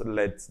don't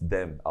let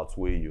them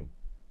outweigh you.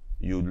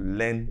 You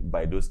learn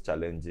by those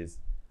challenges.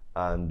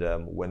 And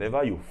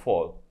whenever you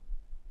fall,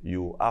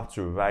 you have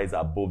to rise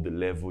above the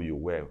level you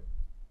were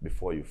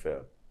before you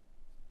fell.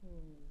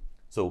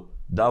 So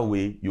that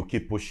way you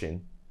keep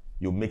pushing.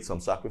 You make some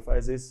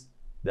sacrifices.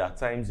 There are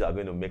times you are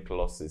going to make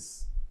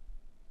losses.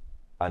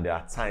 And there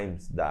are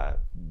times that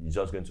you're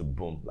just going to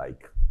boom,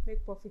 like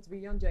make profits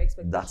beyond your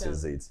expectations. That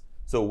is it.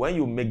 So when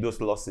you make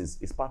those losses,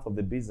 it's part of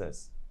the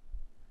business.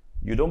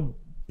 You don't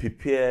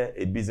prepare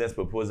a business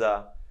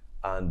proposal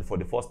and for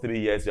the first 3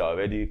 years you're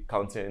already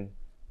counting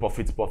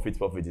profit.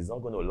 It's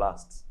not going to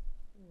last.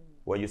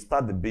 When you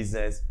start the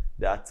business,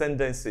 there are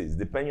tendencies,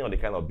 depending on the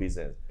kind of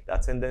business, there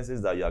are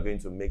tendencies that you are going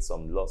to make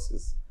some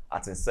losses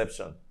at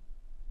inception.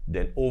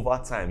 Then over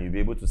time, you'll be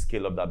able to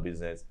scale up that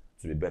business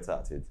to be better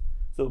at it.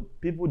 So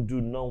people do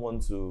not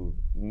want to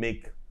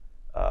make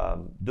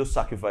those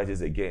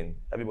sacrifices again.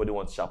 Everybody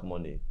wants sharp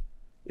money.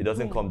 It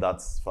doesn't come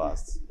that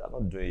fast. They're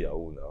not doing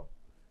Yahoo now.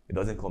 It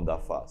doesn't come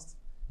that fast.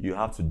 You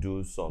have to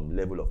do some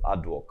level of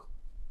hard work.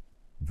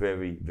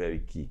 Very, very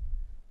key.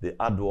 The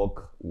hard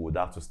work would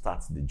have to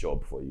start the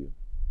job for you.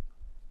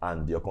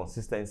 And your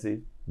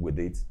consistency with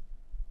it,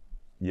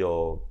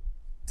 your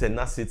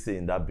tenacity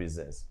in that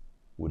business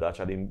would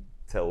actually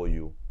tell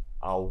you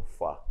how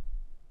far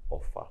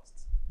or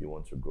fast you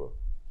want to grow.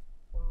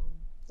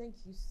 Thank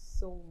you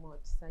so much,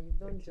 sir. You've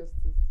done justice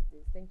to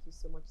this. Thank you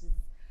so much. It's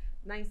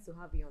nice to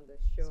have you on the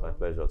show. It's my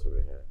pleasure to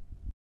be here.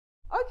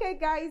 Okay,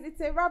 guys, it's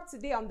a wrap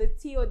today on the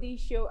TOD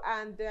show,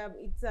 and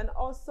it's an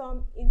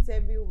awesome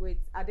interview with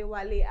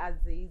Adewale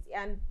Aziz.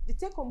 And the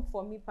take home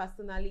for me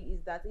personally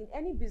is that in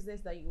any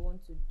business that you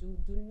want to do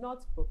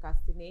not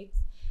procrastinate.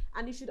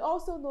 And you should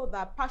also know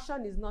that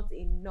passion is not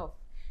enough.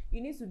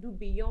 You need to do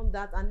beyond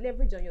that and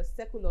leverage on your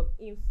circle of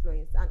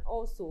influence and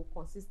also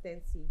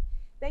consistency.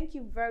 Thank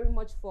you very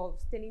much for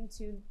staying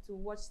tuned to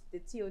watch the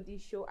TOD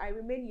show. I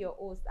remain your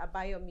host,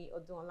 Abayomi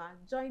Odunla.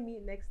 Join me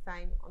next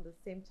time on the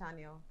same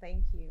channel.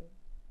 Thank you.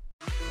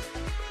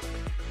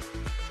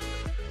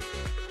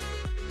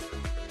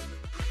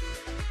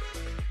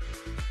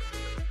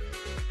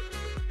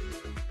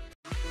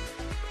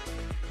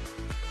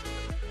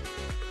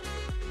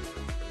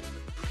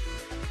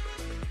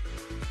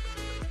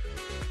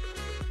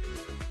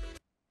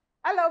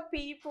 Hello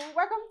people,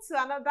 welcome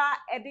to another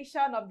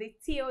edition of the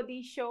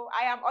TOD show.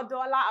 I am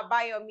Odola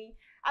Abayomi,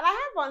 and I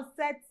have on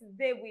set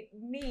today with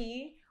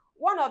me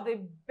one of the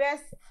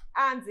best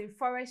hands in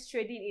forex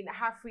trading in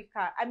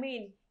Africa. I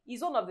mean,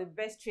 he's one of the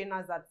best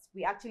trainers that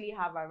we actually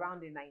have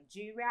around in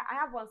Nigeria. I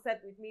have on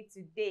set with me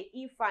today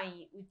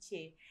Ifeanyi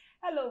Uche.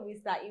 Hello,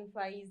 Mr.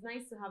 Ifeanyi. It's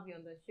nice to have you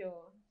on the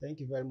show. Thank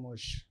you very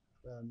much.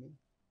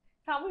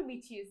 Can we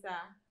meet you, sir?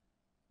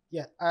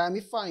 Yeah, I'm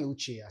Ifeanyi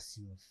Uche, as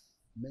you've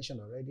mentioned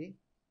already.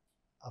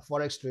 A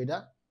forex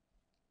trader,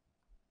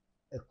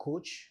 a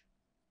coach,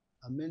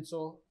 a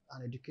mentor,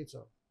 an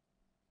educator.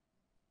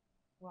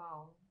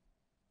 Wow.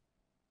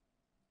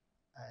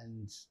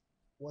 And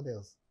what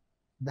else?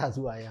 That's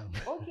who I am.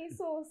 Okay,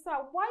 so sir,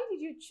 why did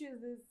you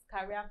choose this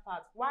career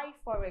path? Why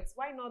forex?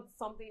 Why not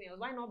something else?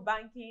 Why not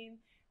banking?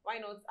 Why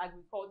not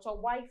agriculture?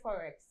 Why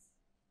forex?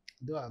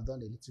 Though I've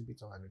done a little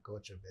bit of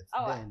agriculture,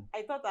 but then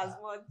I thought as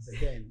much. But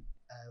then,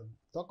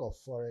 talk of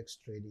forex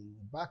trading.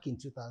 Back in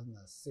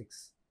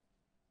 2006,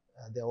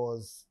 there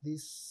was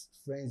this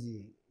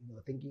frenzy,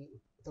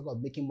 talk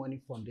about making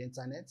money from the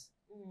internet.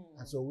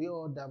 And so we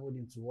all dabbled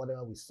into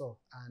whatever we saw.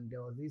 And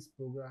there was this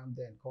program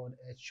then called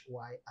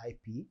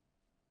HYIP.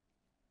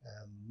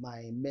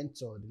 My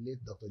mentor, the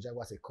late Dr.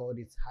 Jagwase, called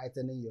it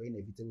Heightening Your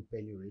Inevitable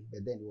Penury.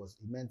 But then it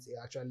meant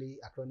actually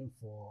acronym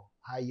for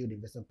High Yield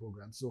Investment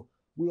Program. So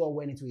we all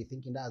went into it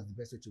thinking that's the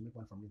best way to make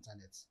money from the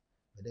internet.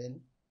 But then,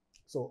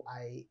 so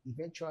I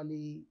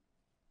eventually,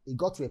 it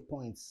got to a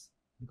point,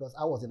 because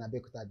I was in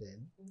Abeokuta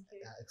then.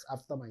 Okay.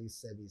 After my youth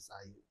service,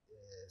 I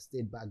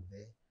stayed back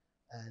there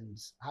and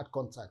had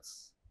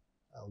contacts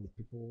with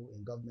people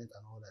in government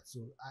and all that. So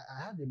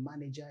I had a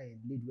manager in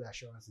Leadway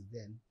Assurances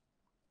then,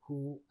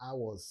 who I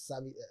was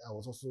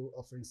also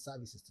offering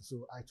services to.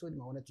 So I told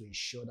him I wanted to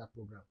insure that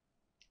program.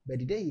 But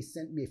the day he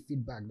sent me a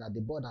feedback that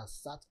the board had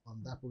sat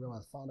on that program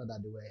and found out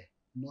that they were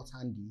not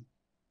handy,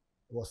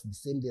 it was the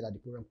same day that the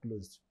program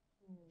closed.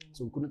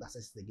 So we couldn't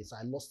access it again. So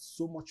I lost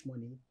so much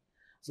money.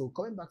 So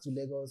coming back to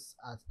Lagos,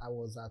 I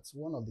was at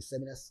one of the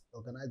seminars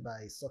organized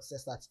by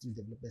Success Attitude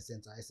Development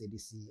Center,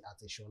 SADC, at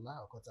Eshola,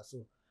 Okota.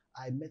 So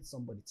I met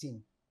somebody,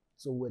 Tim.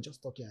 So we were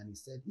just talking, and he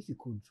said, if you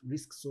could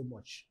risk so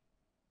much,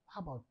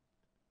 how about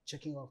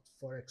checking out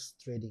forex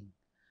trading?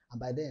 And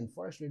by then,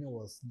 forex trading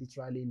was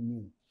literally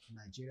new in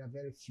Nigeria,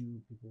 very few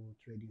people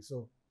trading.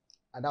 So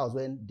and that was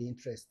when the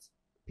interest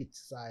picked.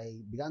 So I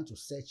began to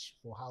search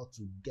for how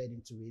to get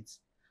into it.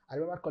 I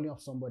remember calling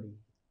up somebody,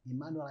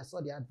 Emmanuel. I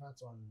saw the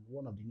advert on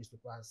one of the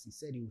newspapers. He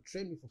said he would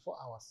train me for 4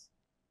 hours.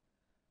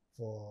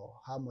 For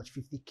how much?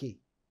 50K.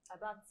 At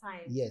that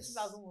time, yes.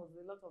 2000 was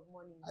a lot of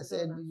money. I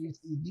said,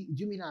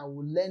 do you mean I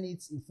will learn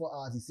it in 4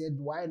 hours? He said,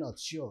 why not?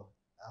 Sure.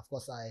 Of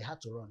course, I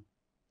had to run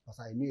because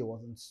I knew it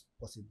wasn't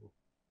possible.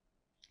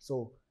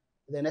 So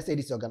then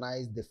SADC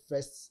organized the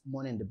first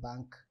Money in the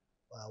Bank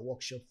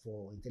workshop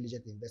for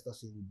intelligent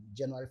investors in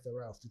January,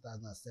 February of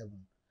 2007.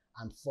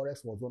 And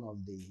Forex was one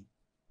of the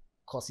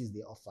courses they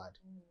offered.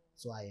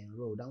 So I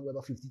enrolled, and we were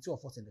about 52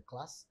 of us in the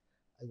class.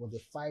 It was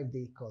a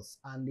 5-day course.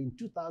 And in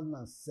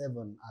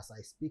 2007, as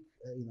I speak,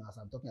 as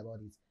I'm talking about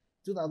it,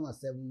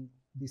 2007,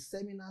 the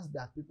seminars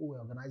that people were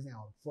organizing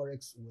on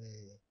Forex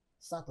were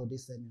Saturday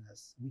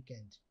seminars,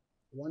 weekend,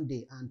 one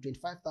day, and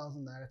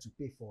 25,000 naira to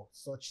pay for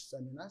such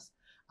seminars.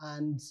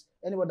 And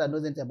anybody that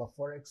knows anything about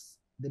Forex,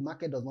 the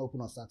market does not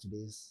open on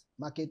Saturdays.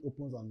 Market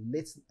opens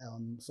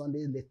on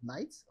Sunday, late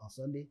night on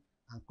Sunday,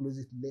 and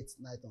closes late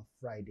night on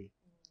Friday.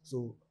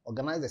 So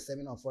organize a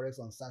seminar on Forex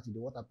on Saturday.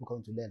 What are people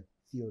coming to learn?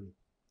 Theory.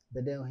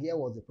 But then here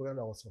was the program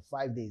that was for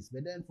 5 days.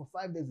 But then for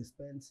 5 days he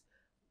spent,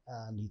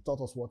 and he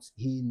taught us what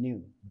he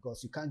knew,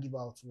 because you can't give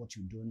out what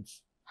you don't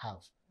have.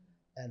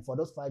 And for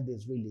those 5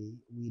 days, really,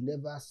 we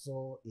never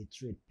saw a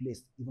trade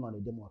placed even on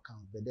a demo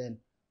account. But then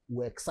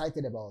we're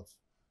excited about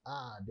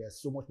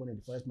there's so much money in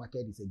the forex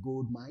market. It's a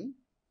gold mine.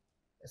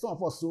 Some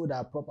of us sold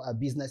our proper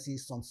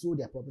businesses, some sold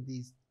their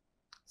properties,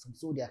 some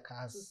sold their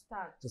cars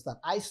to start.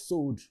 I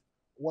sold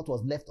what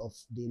was left of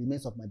the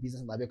remains of my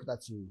business in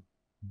Abeokuta to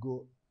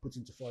go put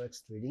into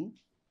forex trading.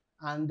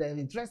 And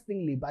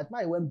interestingly, by the time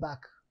I went back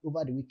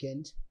over the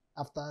weekend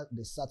after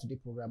the Saturday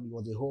program, it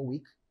was a whole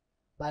week.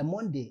 By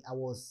Monday,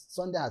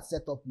 Sunday I had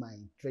set up my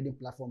trading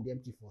platform, the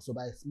MT4. So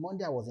by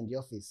Monday, I was in the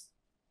office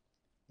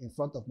in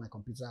front of my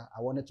computer.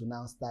 I wanted to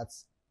now start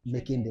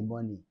making the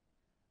money.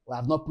 Well,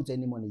 I've not put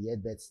any money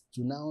yet, but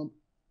to now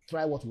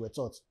try what we were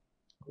taught.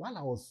 While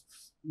I was,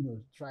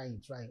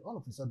 trying, all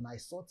of a sudden I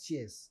saw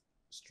tears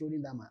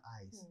strolling down my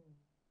eyes.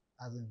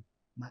 As in,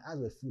 my eyes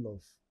were full of,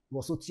 it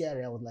was so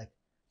teary. I was like,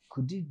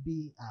 could it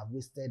be I've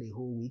wasted a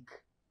whole week?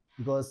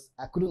 Because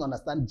I couldn't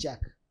understand Jack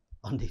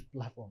on the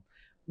platform.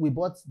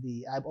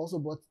 I've also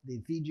bought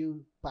the video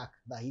pack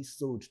that he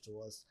sold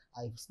to us.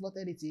 I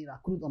slotted it in. I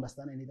couldn't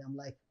understand anything. I'm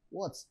like,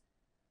 what?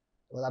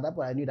 Well, at that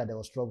point, I knew that there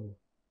was trouble.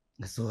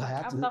 So I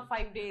had After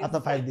 5 days. After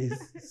 5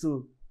 days.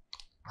 So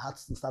I had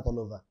to start all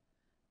over.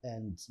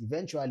 And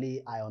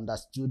eventually, I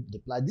understood the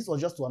plan. This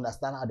was just to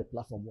understand how the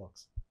platform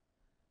works.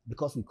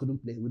 Because we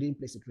didn't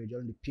place a trade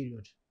during the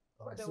period.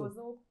 But there was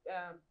no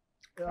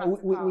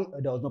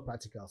there was no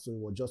practical, so it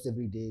was just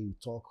every day you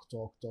talk,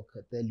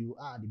 I tell you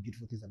the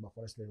beautiful things about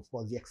forex trading. Of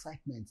course, the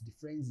excitement, the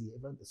frenzy,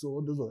 everything.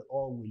 So those were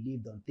all we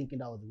lived on, thinking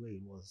that was the way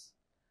it was.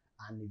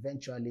 And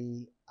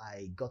eventually,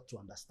 I got to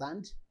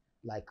understand,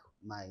 like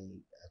my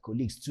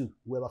colleagues too.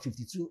 We were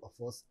 52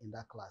 of us in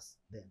that class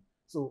then.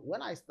 So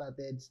when I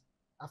started,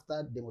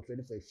 after demo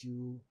trading for a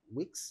few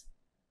weeks,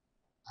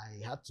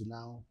 I had to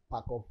now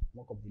work up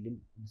the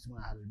this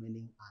one I had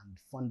remaining and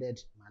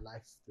funded my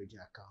life trading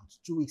account.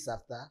 2 weeks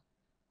after,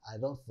 I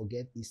don't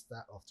forget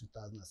Easter of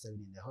 2007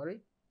 in a hurry,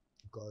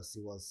 because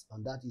it was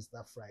on that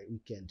Easter Friday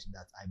weekend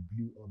that I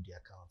blew up the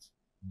account.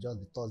 Just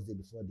the Thursday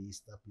before the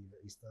Easter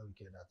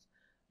weekend, that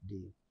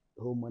the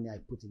whole money I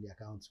put in the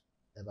account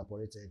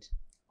evaporated.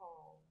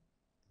 Oh.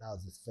 That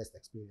was the first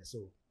experience.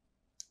 So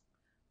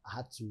I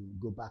had to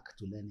go back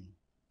to learning.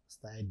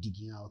 Started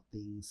digging out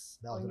things.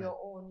 That was on your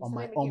own. On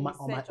my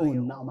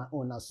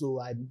own now. So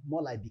I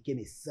more like became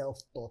a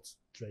self-taught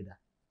trader,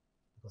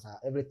 because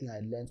everything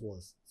I learned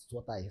was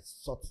what I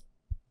sought,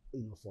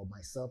 for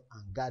myself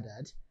and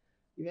gathered.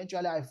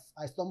 Eventually,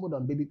 I stumbled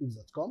on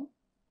babypips.com.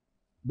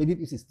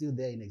 Babypips is still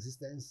there in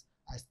existence.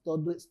 I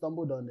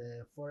stumbled on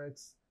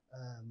Forex,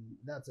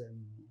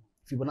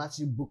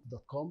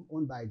 FibonacciBook.com,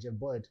 owned by Jeff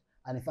Boyd.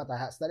 And in fact, I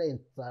had started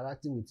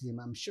interacting with him.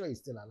 I'm sure he's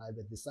still alive,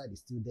 but the site is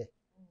still there.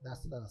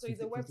 That's so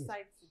it's a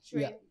website to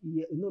train.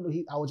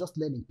 I was just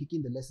learning,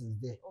 picking the lessons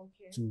there.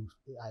 Okay.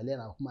 I learn,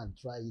 I'll come and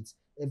try it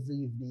every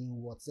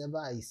evening. Whatever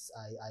I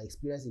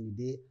experience in the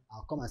day,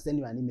 I'll come and send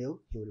you an email.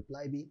 He'll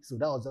reply me. So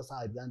that was just how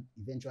I began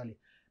eventually.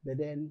 But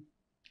then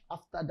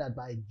after that,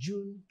 by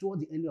June, toward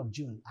the end of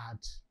June, I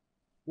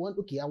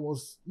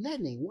was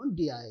learning. One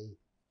day I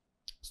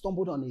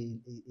stumbled on a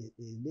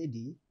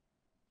lady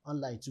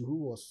online too, who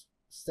was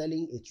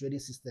selling a trading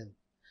system.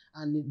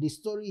 And the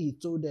story he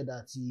told her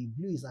that he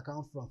blew his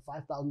account from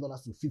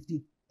 $5,000 to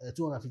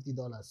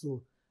 $250.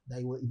 So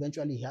that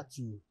eventually he had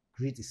to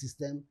create a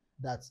system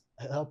that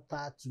helped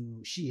her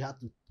she had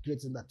to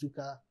create something that took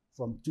her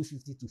from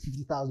 $250 to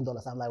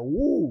 $50,000. I'm like,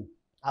 whoa,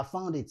 I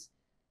found it.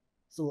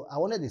 So I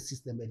wanted the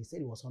system, but he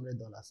said it was $100,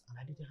 and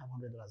I didn't have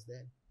 $100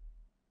 then.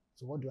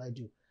 So what do?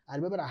 I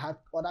remember I had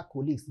other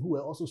colleagues who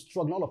were also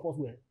struggling. All of us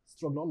were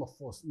struggling. All of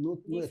us. No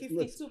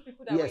 52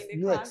 people that were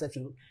in the class. No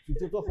exception.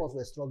 52 of us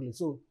were struggling.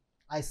 So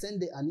I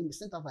sent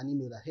out an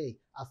email that, hey,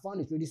 I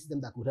found a trading system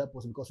that could help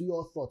us, because we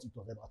all thought it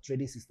was about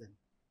trading system.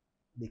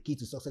 The key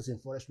to success in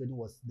forex trading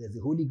was there's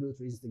a holy grail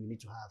trading system you need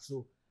to have.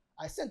 So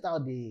I sent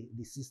out the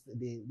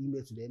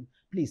email to them.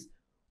 Please,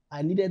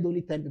 I needed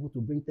only 10 people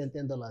to bring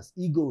 $10.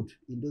 E-gold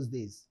in those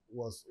days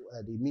was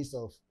the means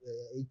of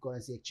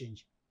currency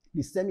exchange.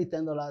 Please send me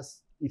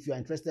 $10 if you are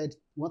interested.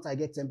 Once I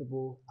get 10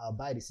 people, I'll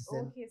buy the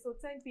system. Okay, so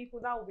 10 people,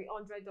 that will be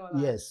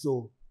 $100. Yes,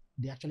 so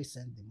they actually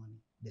sent the money.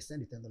 They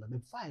sent the $10. But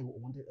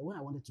when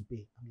I wanted to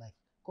pay, I'm like,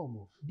 come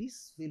on,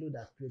 this fellow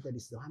that created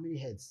this, how many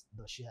heads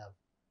does she have?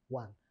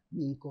 One.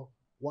 Minko,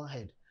 one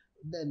head.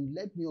 Then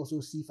let me also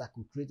see if I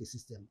could create a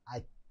system.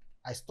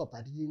 I stopped.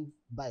 I didn't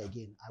buy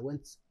again. I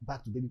went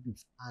back to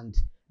BabyPips, and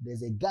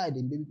there's a guide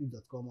in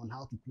babypips.com on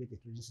how to create a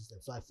trading system.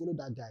 So I followed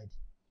that guide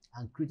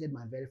and created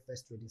my very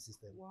first trading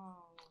system. Wow.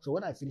 So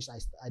when I finished,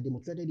 I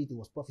demonstrated it. It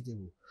was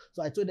profitable.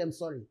 So I told them,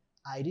 sorry,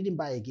 I didn't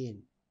buy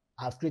again.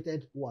 I've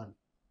created one.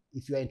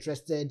 If you're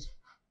interested,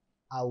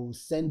 I will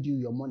send you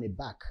your money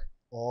back.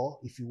 Or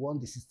if you want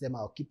the system,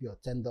 I'll keep your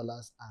 $10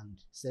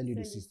 and send you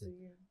the system.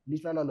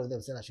 Literally all of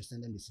them said I should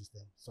send them the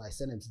system. So I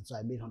sent them, so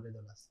I made $100.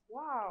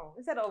 Wow.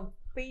 Instead of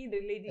paying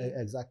the lady.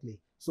 Exactly.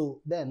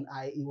 So then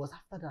it was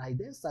after that I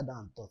then sat down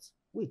and thought,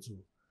 wait,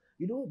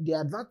 the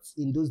adverts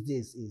in those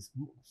days is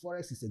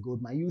Forex is a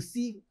gold mine. You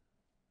see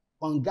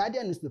on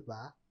Guardian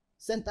newspaper,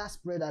 center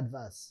spread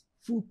adverts,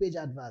 full page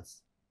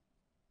adverts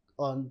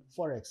on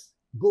Forex,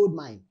 gold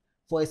mine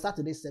for a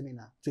Saturday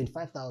seminar,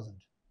 25,000.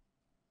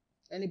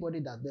 Anybody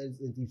that does,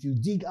 if you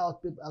dig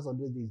out papers on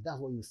those days, that's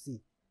what you see.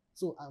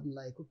 So I'm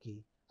like, okay,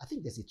 I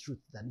think there's a truth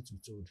that needs to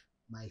be told,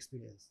 my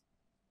experience.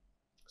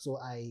 So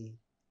I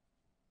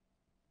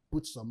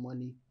put some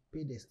money,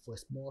 paid for a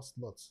small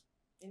slot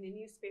In the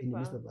newspaper. in the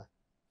newspaper,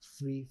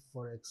 free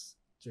Forex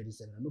trading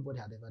seminar. Nobody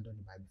had ever done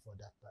it by before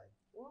that time.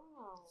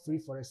 Wow. Free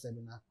Forex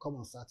seminar, come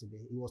on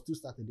Saturday. It was 2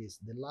 Saturdays,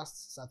 the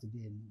last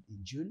Saturday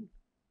in June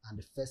and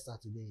the first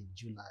Saturday in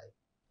July.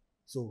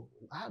 So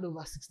I had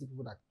over 60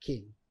 people that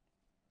came.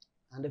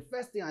 And the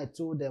first thing I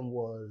told them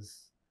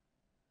was,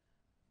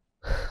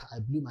 I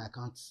blew my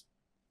account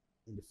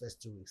in the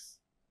first 2 weeks.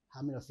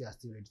 How many of you are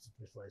still ready to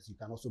pay for it? You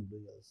can also blow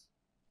yours.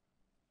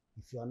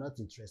 If you are not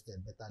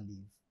interested, better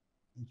leave.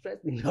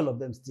 Interestingly, all of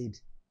them stayed.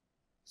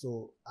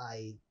 So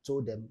I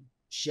told them,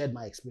 shared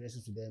my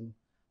experiences with them,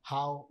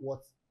 how what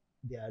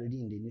they are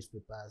reading in the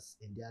newspapers,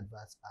 in the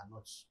adverts are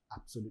not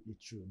absolutely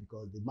true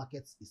because the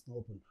market is not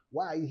open.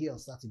 Why are you here on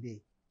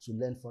Saturday to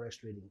learn Forex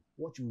trading?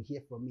 What you will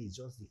hear from me is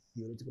just the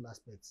theoretical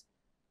aspects.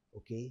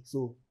 Okay,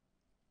 so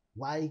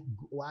why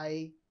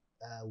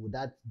would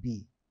that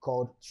be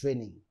called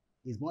training?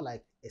 It's more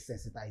like a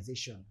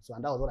sensitization. So,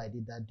 and that was what I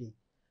did that day.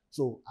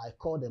 So I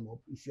called them up.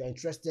 If you are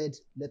interested,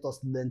 let us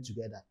learn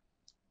together.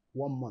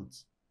 1 month.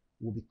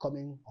 We'll be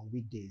coming on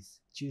weekdays,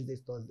 Tuesday,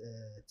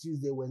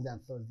 Wednesday,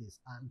 and Thursdays.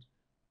 And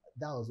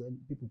that was when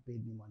people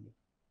paid me money.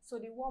 So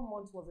the 1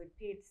 month was a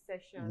paid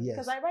session. Yes.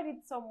 Because I read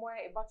it somewhere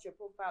about your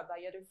profile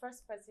that you're the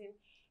first person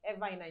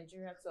ever in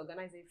Nigeria to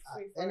organize a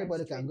free Forex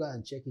anybody trading. can go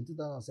and check. In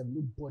 2007,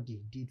 nobody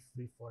did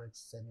free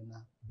Forex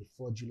seminar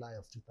before July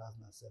of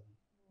 2007.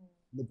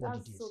 Nobody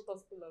That's did. so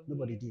thoughtful of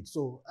Nobody you. did.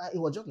 So it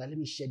was just like, let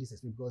me share this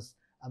experience because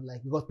I'm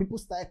like, because people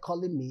started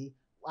calling me.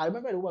 I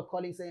remember they were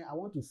calling saying, I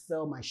want to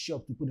sell my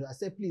shop to put it. I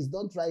said, please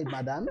don't try it,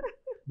 madam,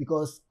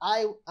 because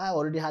I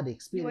already had the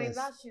experience.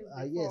 You were in that shoes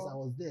before. Yes, I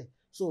was there.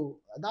 So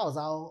that was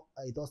how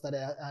it all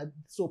started.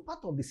 So part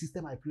of the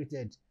system I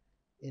created,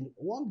 and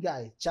one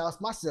guy,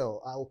 Charles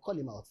Marcel, I will call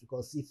him out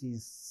because if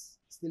he's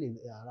still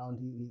around,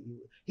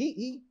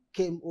 he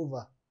came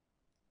over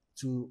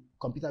to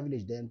Computer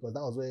Village then because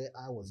that was where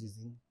I was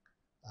using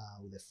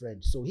with a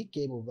friend. So he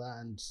came over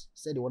and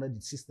said he wanted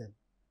the system.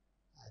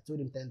 I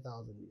told him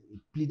 10,000. He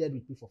pleaded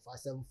with me for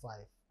 575.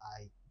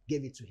 I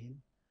gave it to him,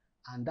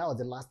 and that was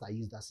the last I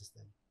used that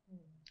system.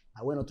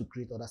 I went on to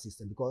create other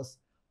systems because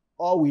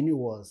all we knew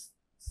was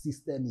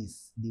system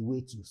is the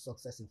way to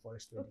success in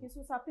Forex trading. Okay,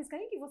 so sir, please can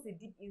you give us a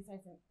deep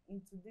insight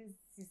into this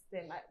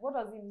system? Like, what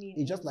does it mean?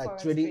 It's just like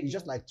trading. It's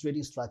just like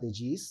trading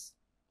strategies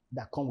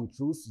that come with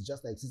rules. It's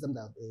just like a system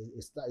that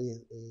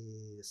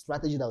a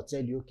strategy that will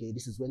tell you, okay,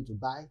 this is when to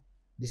buy,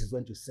 this is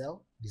when to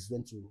sell, this is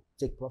when to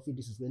take profit,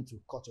 this is when to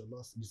cut your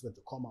loss, this is when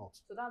to come out.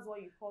 So that's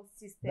what you call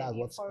system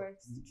in Forex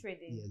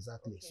trading. Yeah,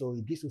 exactly. Okay. So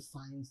it gives you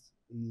signs.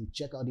 You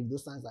check out if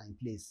those signs are in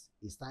place.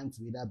 It's time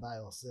to either buy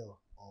or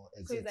sell or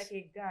exit. So it's like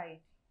a guide.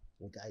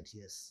 A guide,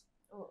 yes.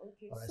 Oh,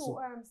 okay. Right, so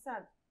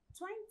sir,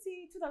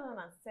 2007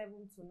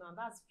 to now,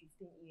 that's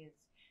 15 years.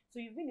 So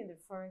you've been in the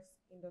Forex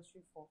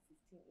industry for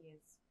 15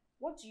 years.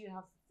 What do you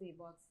have to say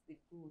about the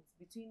growth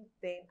between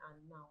then and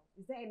now?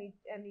 Is there any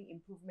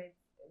improvement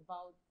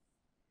about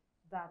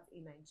that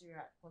in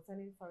Nigeria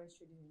concerning Forex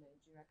trading in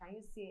Nigeria? Can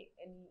you see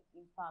any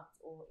impact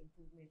or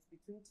improvements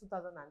between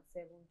 2007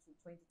 to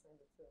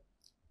 2022?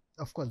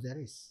 Of course, there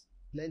is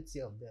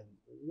plenty of them.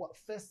 What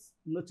first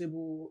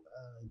notable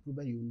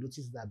improvement you will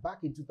notice that back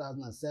in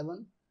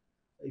 2007,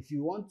 if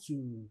you want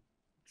to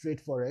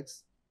trade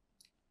Forex,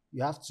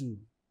 you have to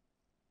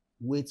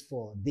wait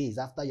for days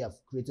after you have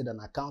created an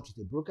account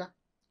with a broker,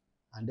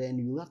 and then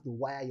you have to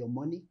wire your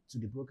money to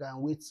the broker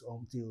and wait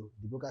until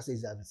the broker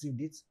says you have received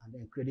it, and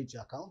then credit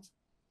your account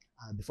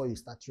before you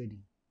start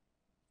trading.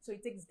 So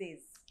it takes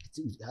days.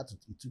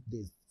 It took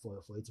days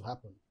for it to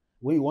happen.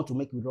 When you want to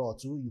make withdrawal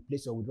too, you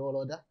place your withdrawal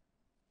order.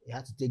 It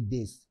had to take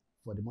days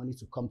for the money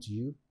to come to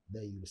you,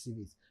 then you receive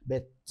it.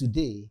 But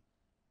today,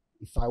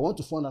 if I want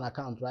to fund an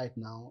account right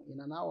now, in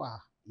an hour,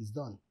 it's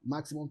done.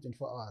 Maximum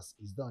 24 hours,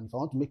 it's done. If I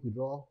want to make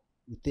withdrawal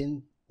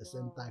within the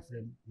same time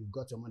frame, you've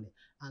got your money.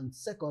 And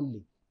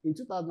secondly, in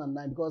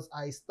 2009, because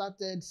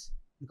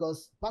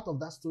part of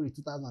that story,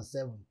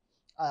 2007,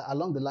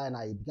 along the line,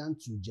 I began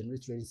to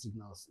generate trading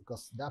signals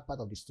because that part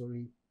of the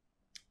story,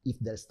 if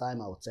there's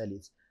time, I'll tell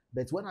it.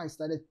 But when I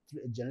started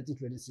generating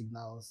trading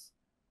signals,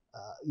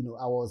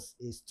 I was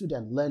a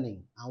student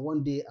learning, and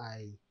one day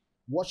I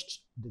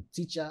watched the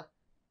teacher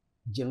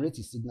generate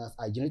his signals.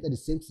 I generated the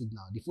same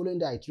signal. The following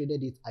day I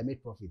traded it, I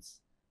made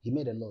profits. He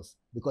made a loss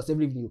because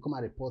every evening you come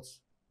and report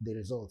the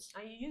results.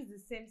 And you use the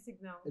same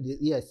signal?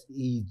 Yes,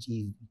 he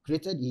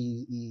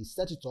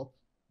set it up.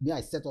 Then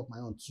I set up my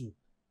own too,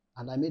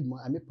 and I made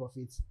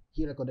profits.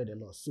 He recorded a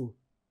loss. So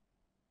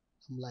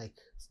I'm like,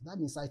 that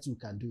means I too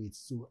can do it.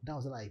 So that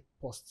was when I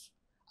paused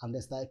and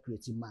then started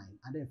creating mine.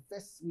 And then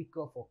first week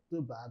of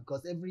October,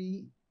 because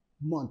every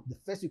month, the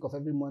first week of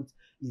every month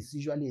is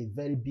usually a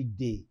very big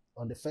day.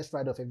 On the first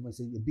Friday of every month,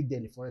 it's a big day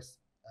in the Forex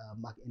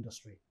market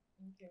industry.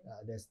 Okay.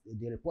 There's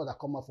the report that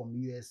come out from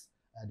US,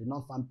 the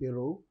non-farm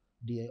payroll,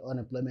 the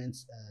unemployment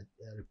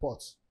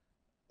reports.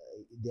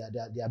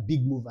 they are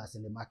big movers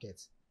in the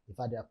market. In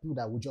fact, there are people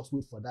that will just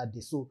wait for that day.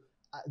 So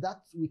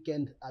that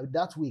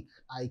week,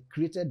 I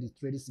created the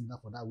trading signal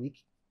for that week.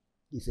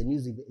 It's a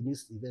news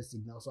event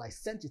signal. So I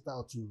sent it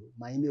out to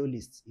my email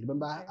list. You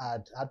remember, I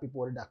had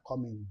people already that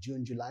come in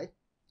June, July.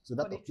 So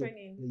that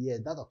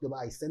October,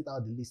 I sent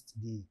out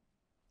the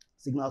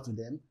signal to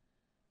them.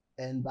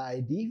 And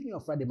by the evening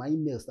of Friday, my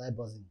email started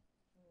buzzing.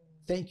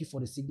 Thank you for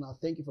the signal.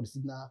 Thank you for the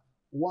signal.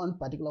 One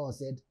particular one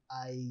said,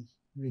 I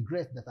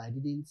regret that I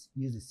didn't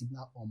use the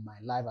signal on my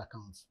live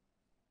account.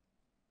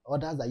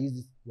 Others that used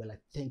it were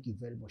like, thank you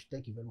very much.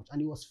 Thank you very much.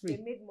 And it was free.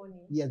 They made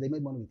money. Yes, they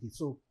made money with it.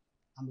 So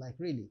I'm like,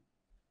 really?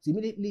 So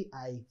immediately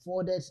I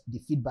forwarded the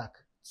feedback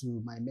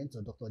to my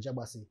mentor, Dr.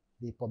 Jabasi,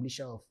 the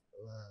publisher of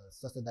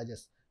Success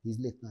Digest. He's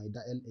late now.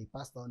 He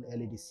passed on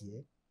early this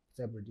year,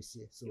 February this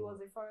year. So he was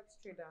a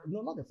forex trader.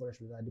 No, not a forex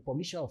trader. The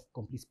publisher of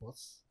Complete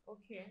Sports.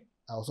 Okay.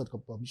 Also the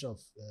publisher of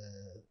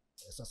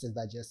Success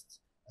Digest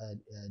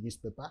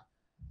newspaper.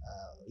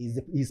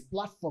 His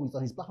platform is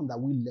on his platform that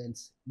we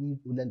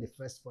learned the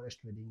first forex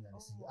trading,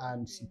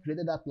 and he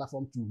created that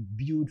platform to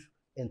build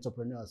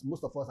entrepreneurs.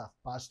 Most of us have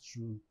passed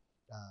through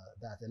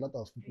that. A lot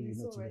of people,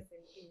 today.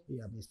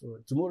 Yeah, so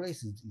tomorrow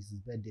is his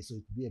birthday, so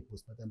it will be a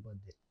postpartum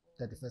birthday,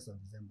 31st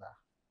of December.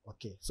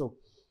 Okay, so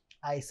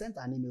I sent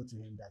an email to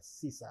him that,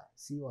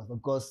 see what,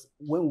 because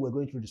when we were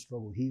going through the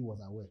struggle, he was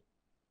aware,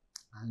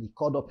 and he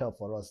called up help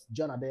for us.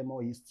 John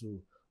Ademo used to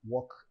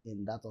work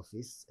in that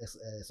office,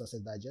 Success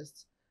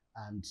Digest,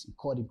 and he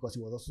called him because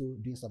he was also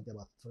doing something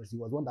about first. He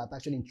was one that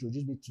actually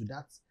introduced me to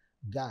that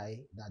guy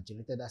that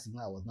generated that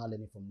signal I was now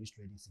learning from news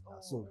trading signal.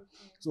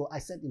 So I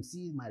sent him,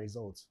 see my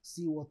results,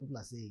 see what people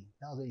are saying.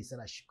 That was when he said,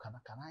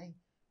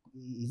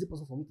 is it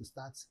possible for me to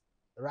start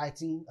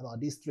writing about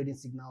these trading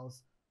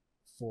signals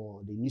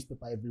for the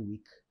newspaper every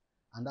week?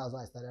 And that was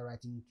why I started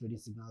writing trading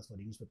signals for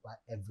the newspaper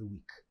every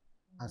week.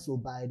 And so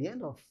by the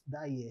end of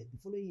that year, the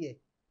following year,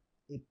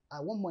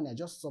 one morning I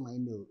just saw my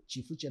email,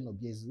 Chief Uchen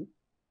Obiezu.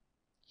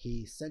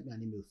 He sent me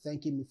an email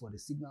thanking me for the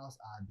signals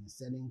I had been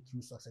sending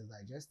through Success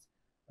Digest,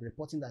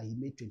 reporting that he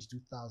made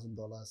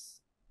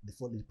 $22,000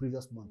 the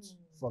previous month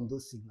from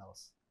those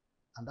signals.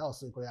 And that was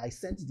so cool. I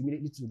sent it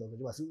immediately to Dr.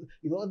 Joba. So,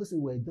 all those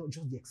things were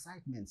just the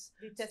excitements.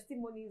 The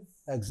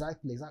testimonies.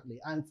 Exactly.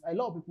 And there are a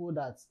lot of people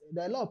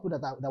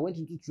that went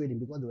into trading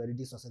because they were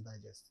reading Success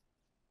Digest.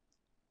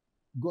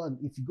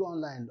 If you go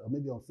online or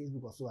maybe on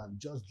Facebook or so and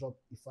just drop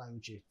Ifeanyi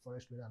Uche,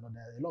 Forex Trader, and all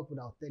that, a lot of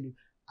people that will tell you,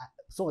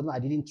 some of them I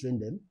didn't train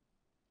them,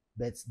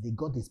 but they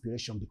got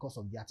inspiration because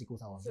of the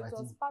articles I was writing.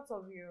 So it was part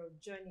of your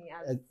journey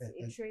as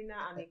a trainer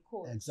and a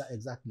coach.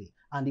 Exactly.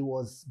 And it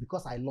was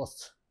because I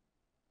lost.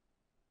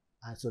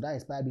 And so that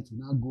inspired me to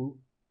now go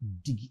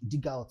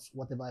dig out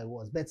whatever it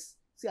was. But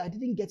see, I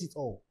didn't get it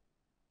all.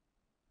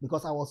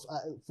 Because I was,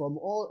 from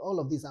all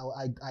of this,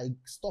 I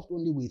stopped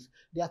only with,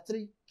 there are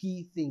 3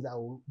 key things that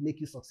will make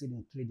you succeed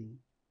in trading.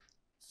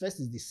 First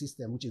is the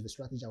system, which is the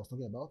strategy I was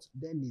talking about.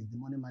 Then is the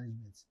money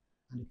management.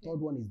 And the third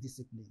one is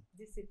discipline.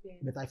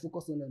 But I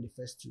focused only on the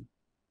first 2.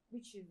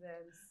 Which is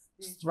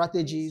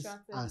strategies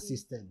and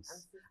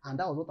systems. And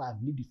that was what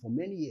I've lived for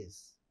many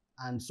years.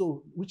 And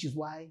so, which is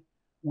why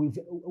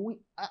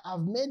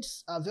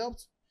I've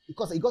helped,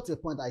 because it got to a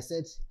point I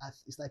said,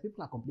 it's like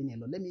people are complaining a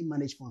lot. Let me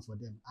manage funds for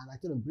them. And I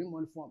told them, bring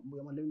money for me,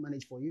 let me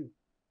manage for you.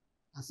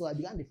 And so I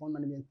began the fund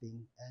management thing.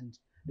 And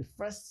the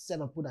first set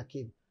of people that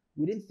came,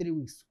 within 3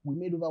 weeks, we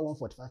made over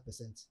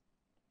 145%.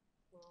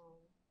 Wow.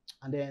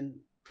 And then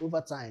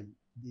over time,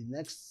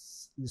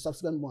 the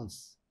subsequent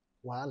months,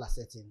 wahala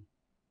set in.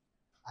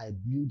 I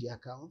blew the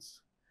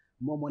accounts.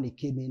 More money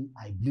came in.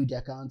 I blew the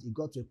account. It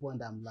got to a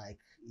point I'm like,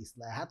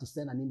 I had to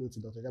send an email to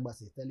Dr.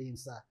 Jabasi telling him,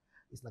 sir,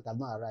 it's like I've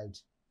not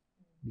arrived.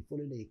 The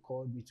following day, he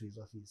called me to his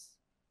office.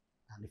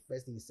 And the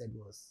first thing he said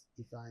was,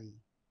 Ifeanyi,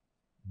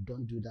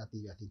 don't do that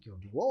thing you're thinking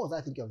of doing. What was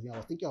I thinking of doing? I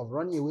was thinking of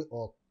running away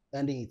or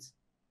ending it.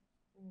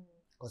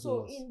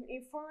 So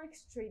in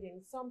Forex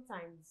trading,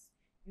 sometimes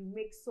you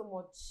make so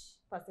much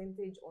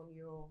percentage on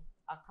your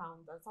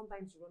account and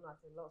sometimes you run at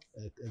a loss.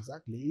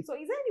 Exactly. So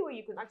is there any way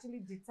you can actually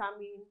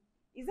determine,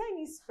 is there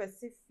any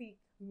specific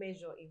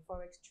measure in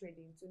Forex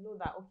trading to know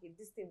that, okay,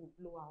 this thing will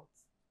blow out?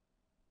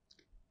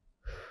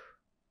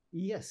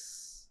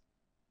 Yes.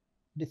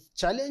 The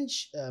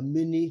challenge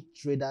many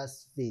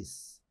traders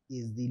face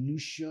is the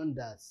illusion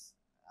that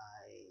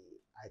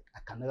I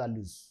can never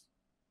lose.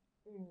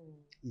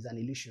 It's an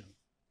illusion.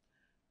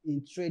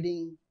 In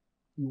trading,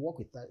 you work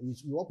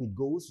with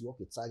goals, you work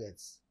with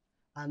targets,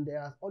 and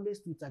there are always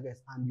 2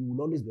 targets, and you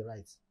will always be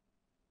right.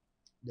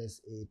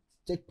 There's a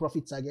take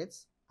profit target,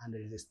 and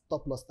there is a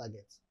stop loss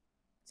target.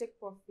 Take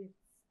profit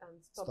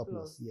and stop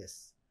loss.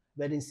 Yes.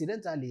 But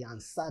incidentally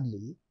and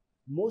sadly,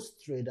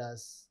 most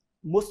traders,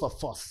 most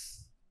of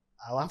us,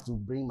 I'll have to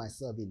bring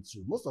myself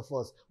into, most of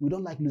us, we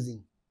don't like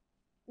losing.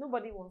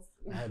 Nobody wants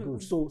to.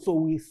 Good. So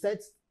we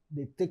set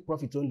the take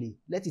profit only.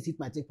 Let it hit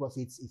my take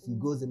profits if it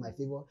goes in my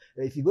favor.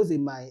 If it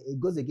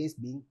goes against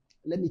me,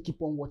 let me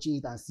keep on watching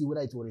it and see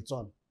whether it will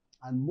return.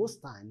 And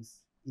most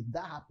times, if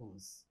that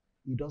happens,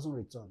 it doesn't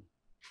return.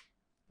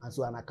 And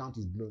so an account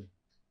is blown.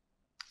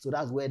 So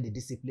that's where the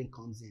discipline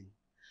comes in.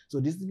 So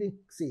discipline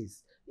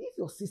says, if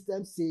your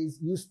system says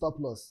use stop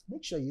loss,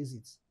 make sure you use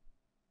it.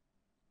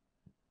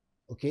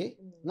 Okay?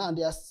 Now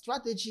there are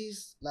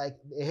strategies like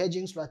a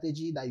hedging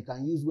strategy that you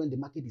can use when the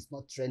market is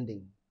not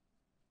trending.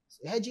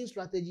 So a hedging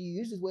strategy, you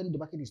use it when the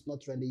market is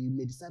not trending. You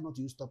may decide not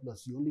to use stop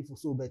loss. You only for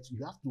so, but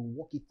you have to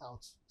work it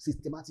out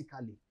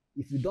systematically.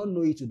 If you don't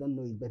know it, you don't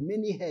know it. But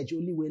many hedge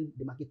only when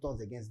the market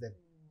turns against them.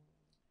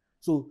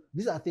 So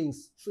these are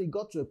things. So it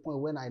got to a point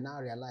when I now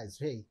realized,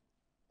 hey,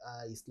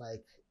 it's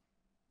like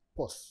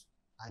pause.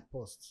 I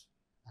paused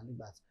and look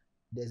back.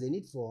 There's a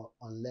need for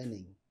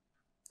unlearning.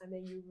 And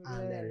then you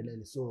and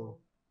relearning. So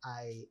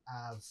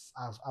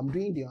I'm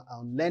doing the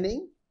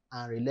unlearning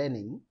and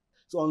relearning.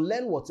 So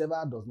unlearn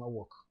whatever does not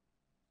work.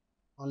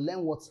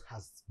 Unlearn what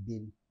has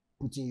been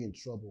putting you in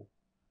trouble.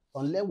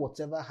 Unlearn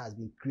whatever has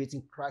been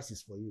creating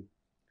crisis for you.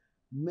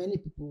 Many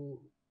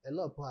people, a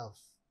lot of people have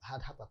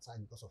had heart attack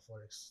because of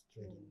forex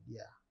trading.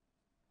 Yeah.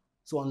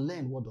 So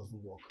unlearn what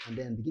doesn't work and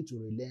then begin to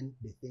relearn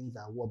the things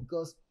that work.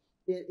 Because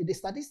the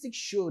statistics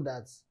show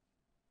that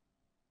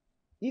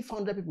if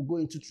 100 people go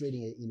into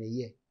trading in a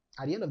year,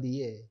 at the end of the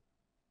year,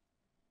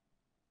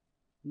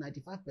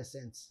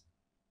 95%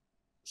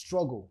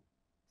 struggle,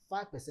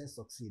 5%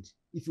 succeed.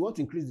 If you want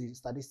to increase the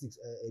statistics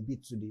a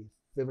bit to the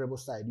favorable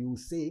side, you will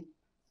say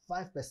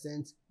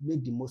 5%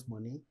 make the most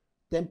money,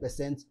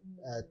 10%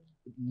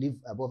 live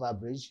above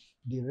average,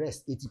 the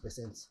rest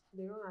 80%.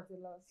 They run at a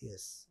loss.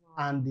 Yes.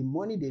 Wow. And the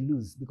money they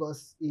lose,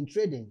 because in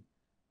trading,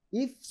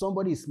 if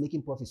somebody is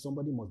making profit,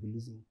 somebody must be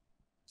losing.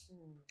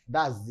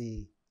 There's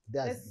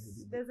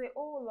a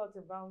whole lot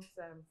about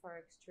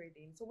forex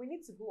trading. So we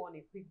need to go on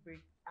a quick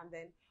break and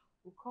then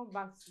we'll come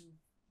back to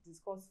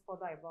discuss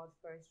further about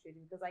forex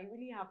trading because I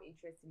really have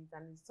interest in it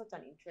and it's such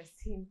an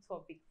interesting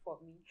topic for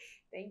me.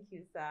 Thank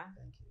you, sir.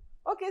 Thank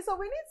you. Okay, so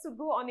we need to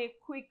go on a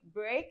quick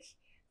break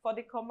for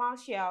the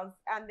commercials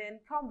and then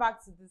come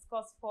back to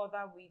discuss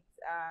further with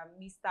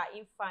Mr.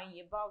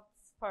 Ifeanyi about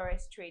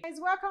forex trading.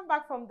 Guys, welcome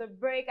back from the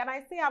break and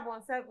I still have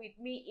on set with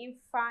me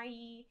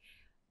Ifeanyi,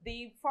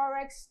 the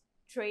forex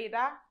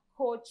trader,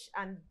 coach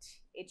and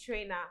a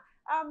trainer.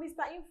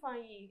 Mr.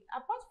 Ifeanyi,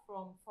 apart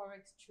from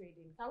forex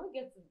trading, can we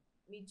get to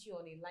meet you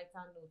on a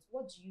lighter note?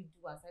 What do you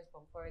do aside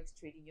from forex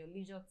trading, your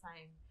leisure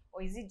time,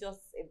 or is it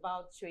just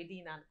about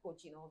trading and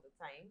coaching all the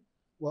time?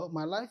 Well,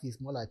 my life is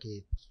more like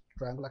a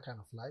triangular kind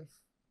of life.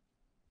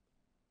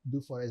 Do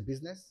forex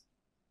business,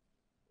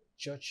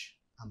 church,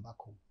 and back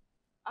home.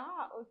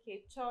 Ah,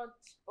 okay.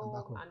 Church,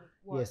 home, and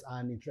what? Yes,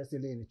 and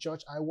interestingly, in the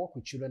church, I work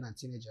with children and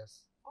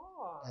teenagers.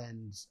 Oh.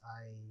 And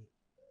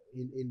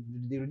in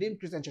the Redeemed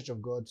Christian Church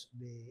of God,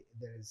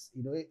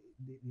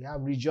 we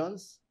have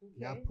regions,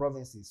 we have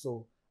provinces.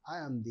 So I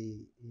am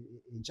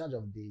in charge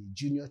of the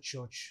junior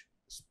church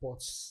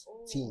sports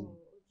team. Okay.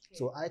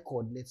 So I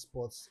coordinate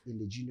sports in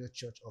the junior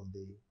church of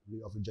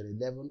Region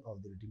 11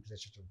 of the Redeemed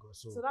Christian Church of God.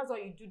 So that's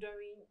what you do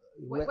during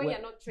when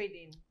you're not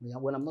trading.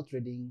 When I'm not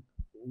trading,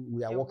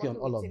 we are working on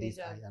all of this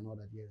and all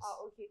that. Yes.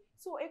 Oh, okay.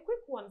 So a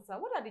quick one, sir.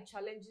 What are the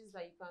challenges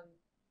that you can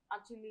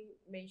actually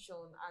mention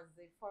as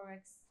a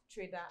forex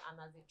trader and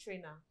as a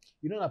trainer?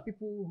 You know that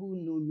people who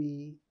know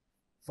me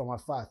from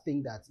afar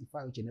think that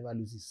Ifeanyi never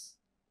loses.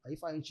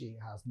 Ifeanyi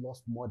has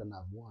lost more than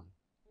I've won.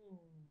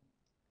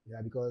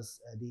 Yeah,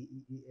 because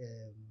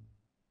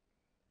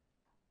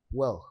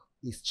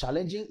it's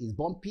challenging, it's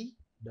bumpy,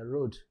 the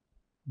road,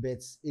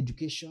 but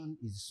education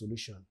is the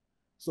solution.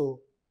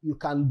 So you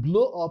can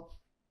blow up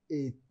a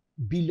 $1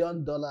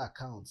 billion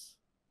account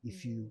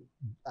if you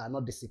are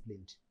not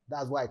disciplined.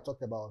 That's why I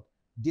talked about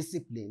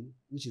discipline,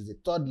 which is the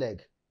third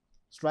leg: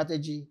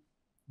 strategy,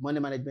 money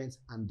management,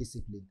 and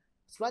discipline.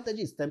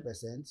 Strategy is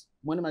 10%,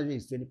 money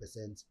management is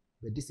 20%,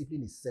 but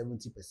discipline is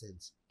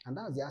 70%. And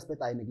that's the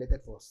aspect I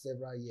neglected for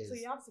several years. So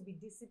you have to be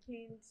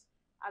disciplined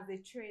as a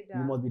trader.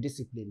 You must be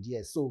disciplined,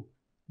 yes. So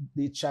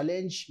the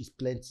challenge is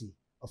plenty.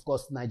 Of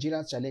course,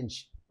 Nigerian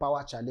challenge,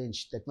 power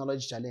challenge,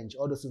 technology challenge,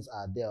 all those things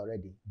are there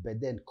already.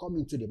 But then come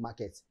into the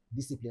market,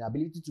 discipline,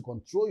 ability to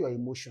control your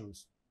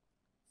emotions.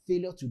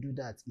 Failure to do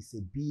that is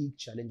a big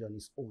challenge on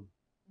its own.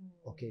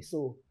 Okay,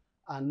 so,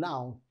 and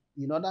now,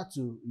 in order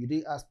to, you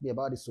didn't ask me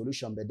about the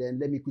solution, but then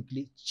let me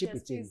quickly chip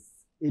it in.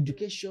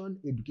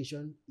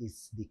 Education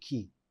is the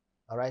key.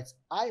 All right,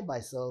 I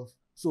myself,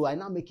 so I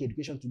now make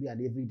education to be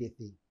an everyday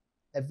thing.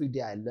 Every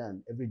day I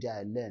learn, every day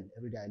I learn,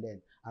 every day I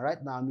learn. And right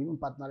now I'm even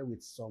partnering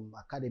with some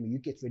academy,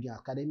 UK Trading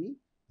Academy.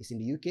 It's in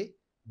the UK.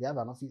 They have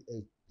an office,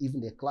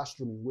 even a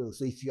classroom in Wales.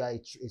 So if you are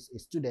a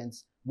student,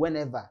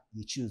 whenever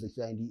you choose, if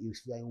you are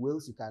in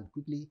Wales, you can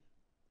quickly,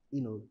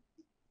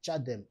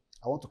 chat them.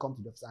 I want to come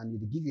to the office, and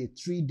they give you a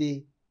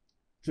 3-day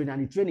training.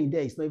 And the training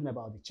there is not even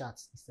about the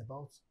charts. It's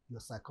about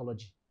your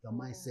psychology, your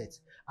mindset.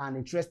 And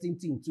interesting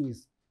thing too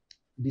is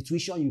the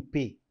tuition you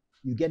pay,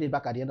 you get it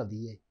back at the end of the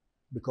year,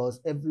 because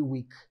every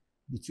week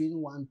between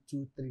 1%,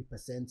 2%,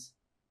 3%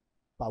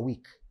 per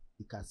week,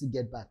 you can still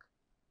get back.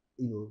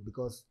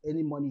 Because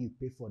any money you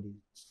pay for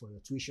your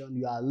tuition,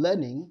 you are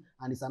learning,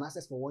 and it's an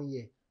access for 1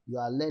 year. You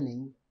are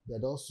learning,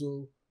 but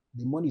also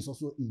the money is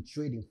also in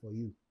trading for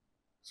you.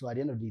 So at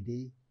the end of the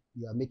day,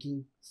 you are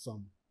making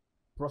some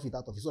profit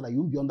out of it so that you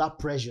won't be under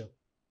pressure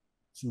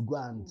to go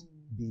and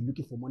be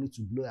looking for money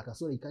to blow your account.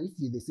 So you can,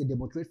 if they say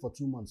demonstrate for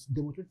 2 months,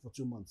 demonstrate for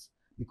 2 months,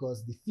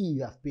 because the fee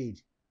you have paid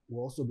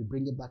will also be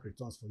bringing back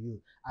returns for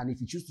you. And if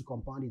you choose to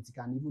compound it, it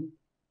can even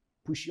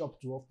push you up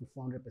to 400% in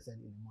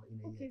a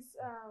year. Okay, so,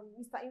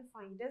 Mr.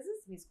 Infine, there's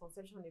this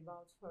misconception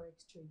about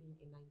forex trading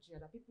in Nigeria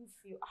that people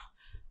feel,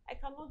 I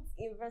cannot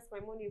invest my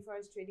money in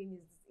forex trading.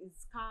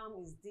 Is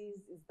scam? Is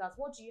this? Is that?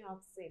 What do you have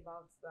to say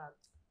about that?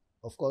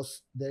 Of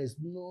course, there is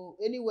no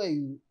anywhere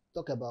you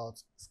talk about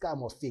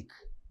scam or fake,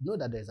 know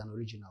that there's an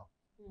original.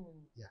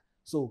 Yeah.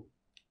 So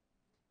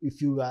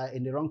if you are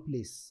in the wrong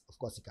place, of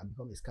course, it can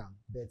become a scam.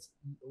 But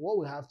what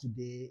we have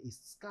today is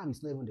scam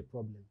is not even the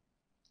problem.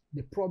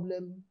 The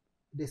problem,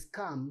 the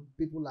scam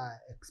people are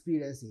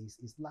experiencing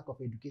is lack of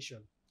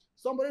education.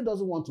 Somebody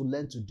doesn't want to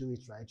learn to do it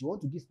right. You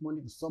want to give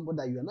money to somebody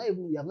that you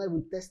have not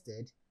even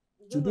tested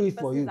to do it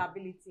for you.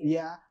 Ability.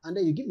 Yeah, and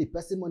then you give the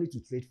person money to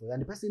trade for you,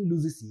 and the person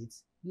loses it.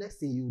 Next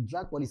thing, you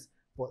drag police.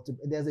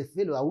 There's a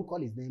fellow, I won't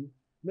call his name.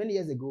 Many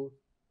years ago,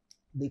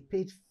 they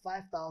paid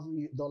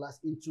 $5,000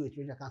 into a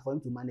trading account for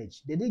him to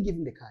manage. They didn't give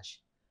him the cash.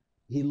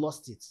 He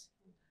lost it.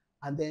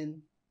 And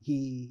then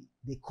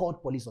they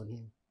called police on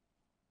him.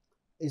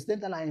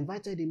 Instead, I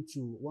invited him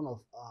to one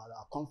of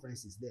our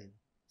conferences then.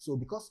 So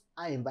because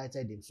I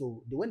invited him,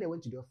 so when they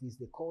went to the office,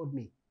 they called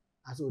me.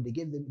 And so they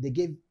gave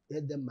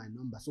them my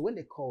number. So when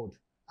they called,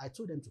 I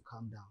told them to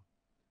calm down.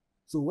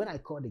 So when I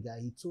called the guy,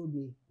 he told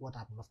me what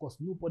happened. Of course,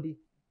 nobody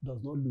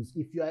does not lose.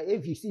 If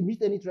you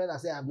meet any trader and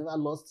say, I've never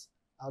lost,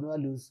 I'll never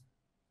lose,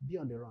 be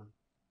on the run.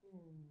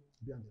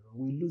 Be on the run.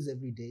 We lose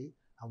every day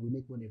and we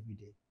make money every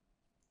day.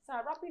 So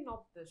wrapping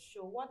up the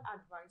show, what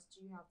advice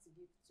do you have to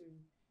give to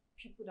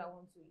people that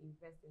want to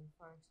invest in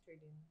forex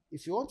trading?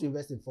 If you want to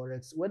invest in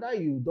forex, whether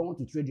you don't want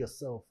to trade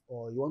yourself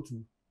or you want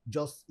to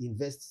just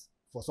invest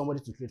for somebody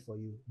to trade for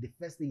you, the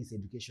first thing is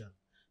education.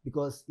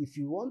 Because if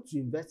you want to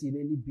invest in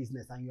any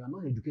business and you are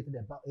not educated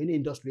about any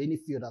industry, any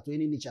field, or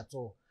any niche at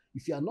all,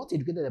 if you are not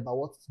educated about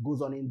what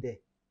goes on in there,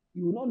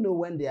 you will not know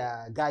when they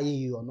are guying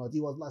you or not. It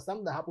was like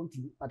something that happened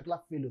to a particular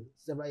fellow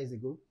several years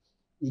ago.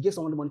 He gave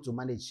someone money to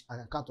manage,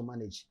 an account to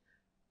manage.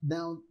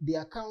 Now, the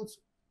account,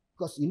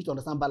 because you need to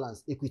understand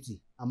balance,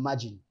 equity, and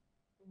margin.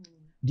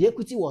 The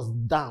equity was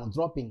down,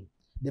 dropping.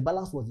 The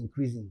balance was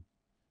increasing.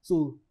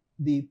 So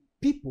the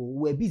people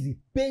were busy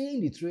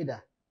paying the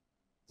trader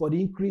for the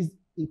increased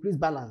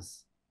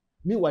balance.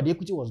 Meanwhile, the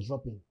equity was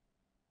dropping.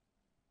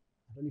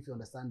 I don't know if you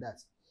understand that.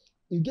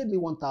 You gave me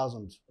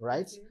 1,000,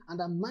 right? Okay.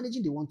 And I'm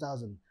managing the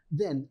 1,000.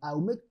 Then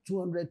I'll make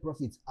 200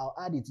 profits. I'll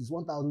add it is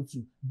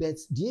 1,002. But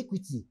the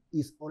equity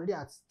is already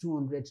at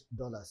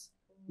 $200.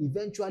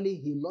 Eventually,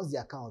 he lost the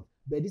account.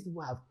 But these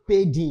people have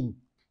paid him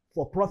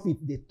for profit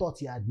they thought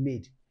he had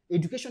made.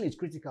 Education is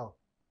critical.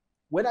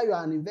 Whether you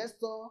are an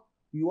investor,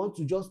 you want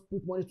to just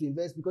put money to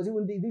invest, because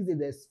even these days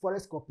there's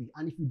forex copy.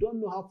 And if you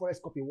don't know how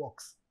forex copy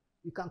works,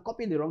 you can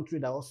copy the wrong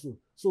trader also.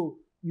 So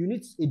you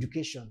need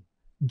education.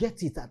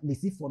 Get it at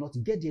least, if for not,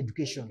 get the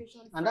education.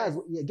 And that's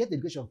get the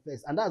education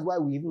first. And that's why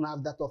we even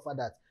have that offer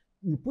that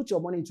you put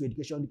your money into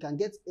education, you can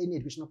get any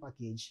educational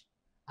package,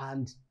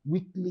 and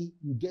weekly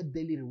you get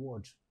daily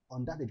reward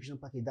on that education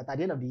package. That at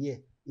the end of the year,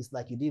 it's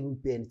like you didn't even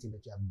pay anything,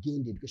 but you have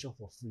gained the education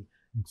for free.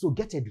 So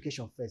get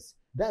education first.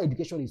 That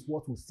education is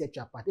what will set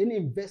you apart. Any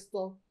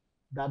investor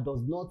that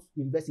does not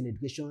invest in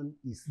education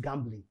is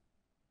gambling.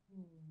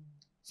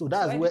 So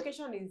that's where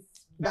education is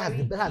that's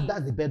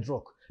the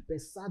bedrock. But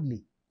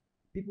sadly,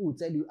 people will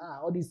tell you,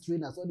 all these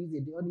trainers, all these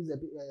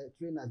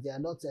trainers, they are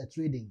not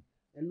trading.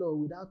 Hello,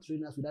 without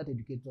trainers, without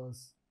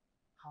educators,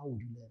 how would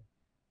you learn?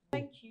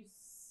 Thank you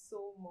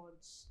so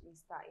much,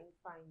 Mr.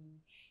 Infine.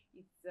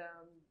 It's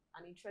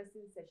an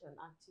interesting session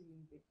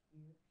actually with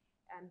you.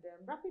 And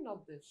wrapping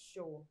up the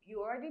show,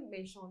 you already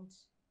mentioned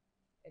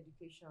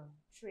education,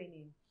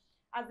 training.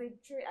 As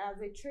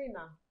a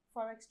trainer,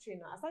 forex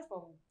trainer, aside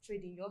from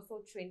trading, you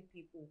also train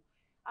people.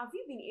 Have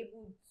you been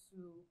able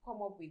to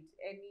come up with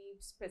any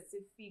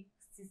specific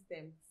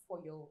system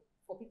for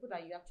people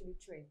that you actually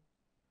train?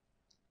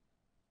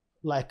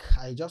 Like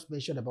I just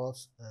mentioned about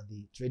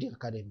the trading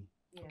academy.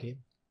 Yeah. Okay,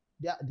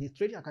 the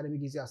trading academy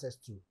gives you access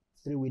to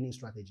 3 winning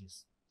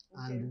strategies.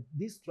 Okay. And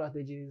these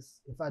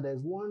strategies, in fact, there's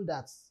one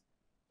that's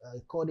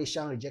called a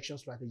sham rejection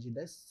strategy.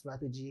 This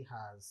strategy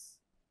has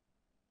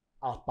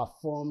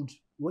outperformed,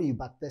 when you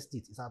backtest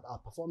it, it's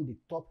outperformed the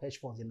top hedge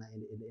funds in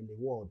the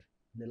world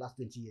in the last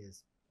 20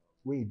 years.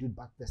 Where you do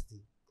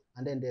backtesting.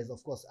 And then there's,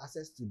 of course,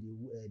 access to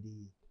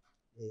the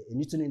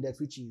Newton index,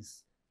 which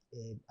is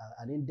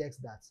an index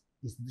that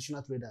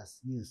institutional traders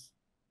use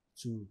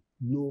to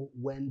know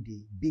when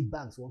the big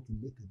banks want to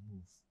make a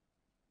move.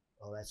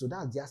 All right, so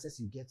that's the access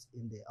you get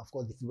in there. Of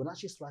course, the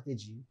Fibonacci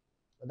strategy,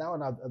 that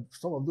one,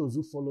 some of those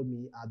who follow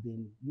me have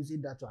been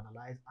using that to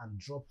analyze and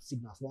drop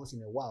signals once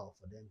in a while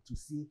for them to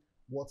see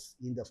what's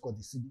in there. Of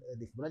course,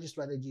 the Fibonacci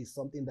strategy is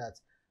something that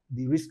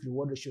the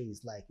risk-reward ratio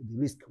is like the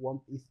risk one.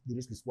 If the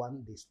risk is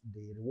 1,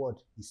 the reward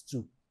is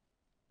 2.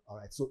 All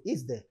right. So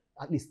is there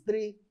at least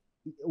 3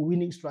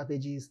 winning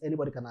strategies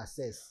anybody can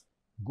access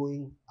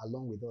going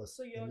along with us.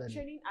 So your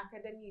training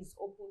academy is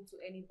open to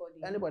anybody?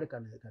 Anybody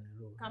can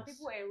enroll. Can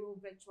people enroll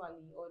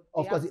virtually? Or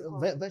of course,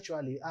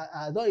 virtually.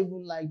 I don't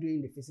even like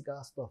doing the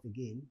physical stuff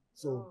again.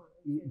 So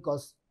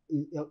because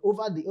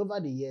over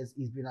the years,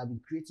 I've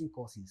been creating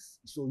courses.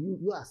 So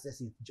you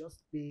access it,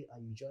 just pay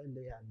and you join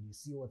there and you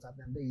see what's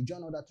happening. And then you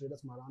join other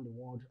traders from around the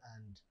world,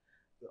 and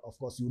of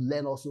course you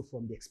learn also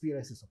from the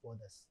experiences of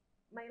others.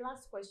 My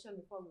last question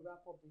before we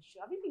wrap up the show: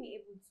 have you been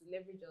able to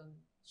leverage on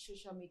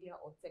social media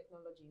or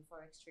technology in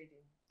forex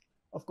trading?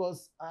 Of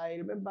course, I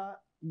remember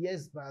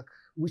years back,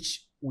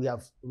 which we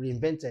have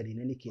reinvented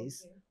in any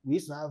case. We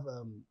used to have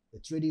a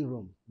trading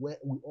room where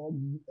we all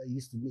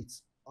used to meet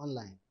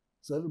online.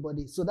 So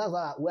everybody, so that's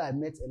where I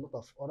met a lot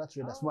of other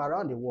traders from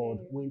around the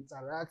world. We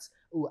interact.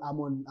 Oh,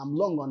 I'm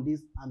long on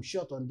this, I'm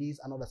short on this,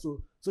 and all that.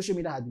 So social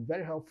media has been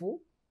very helpful.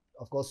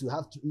 Of course, you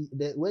have to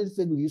when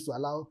Facebook used to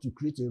allow to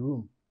create a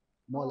room,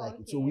 more like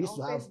it. So we used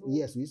to have we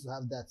used to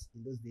have that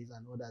in those days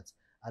and all that.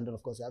 And then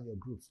of course you have your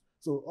groups.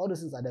 So all those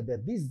things are there.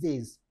 But these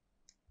days,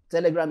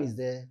 Telegram is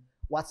there,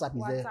 WhatsApp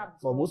is there.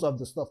 For most of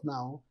the stuff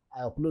now,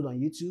 I upload on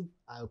YouTube,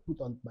 I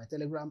put on my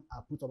Telegram, I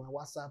put on my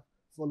WhatsApp,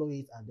 follow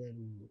it, and then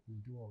we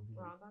do all this.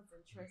 Wow, that's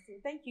interesting.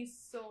 Thank you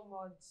so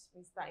much,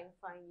 Mr.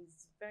 Ifeanyi.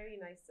 It's very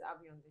nice to have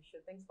you on the show.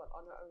 Thanks for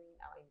honoring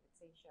our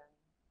invitation.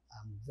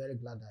 I'm very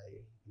glad that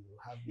you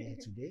have me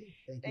today.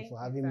 Thank you for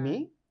having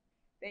me.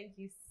 Thank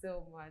you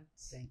so much.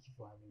 Thank you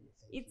for having me.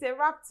 It's a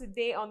wrap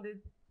today on the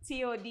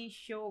TOD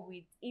show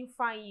with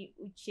Ifeanyi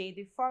Uche,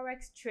 the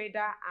forex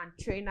trader and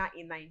trainer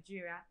in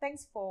Nigeria.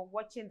 Thanks for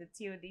watching the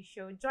TOD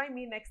show. Join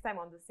me next time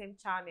on the same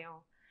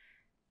channel.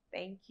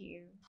 Thank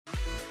you.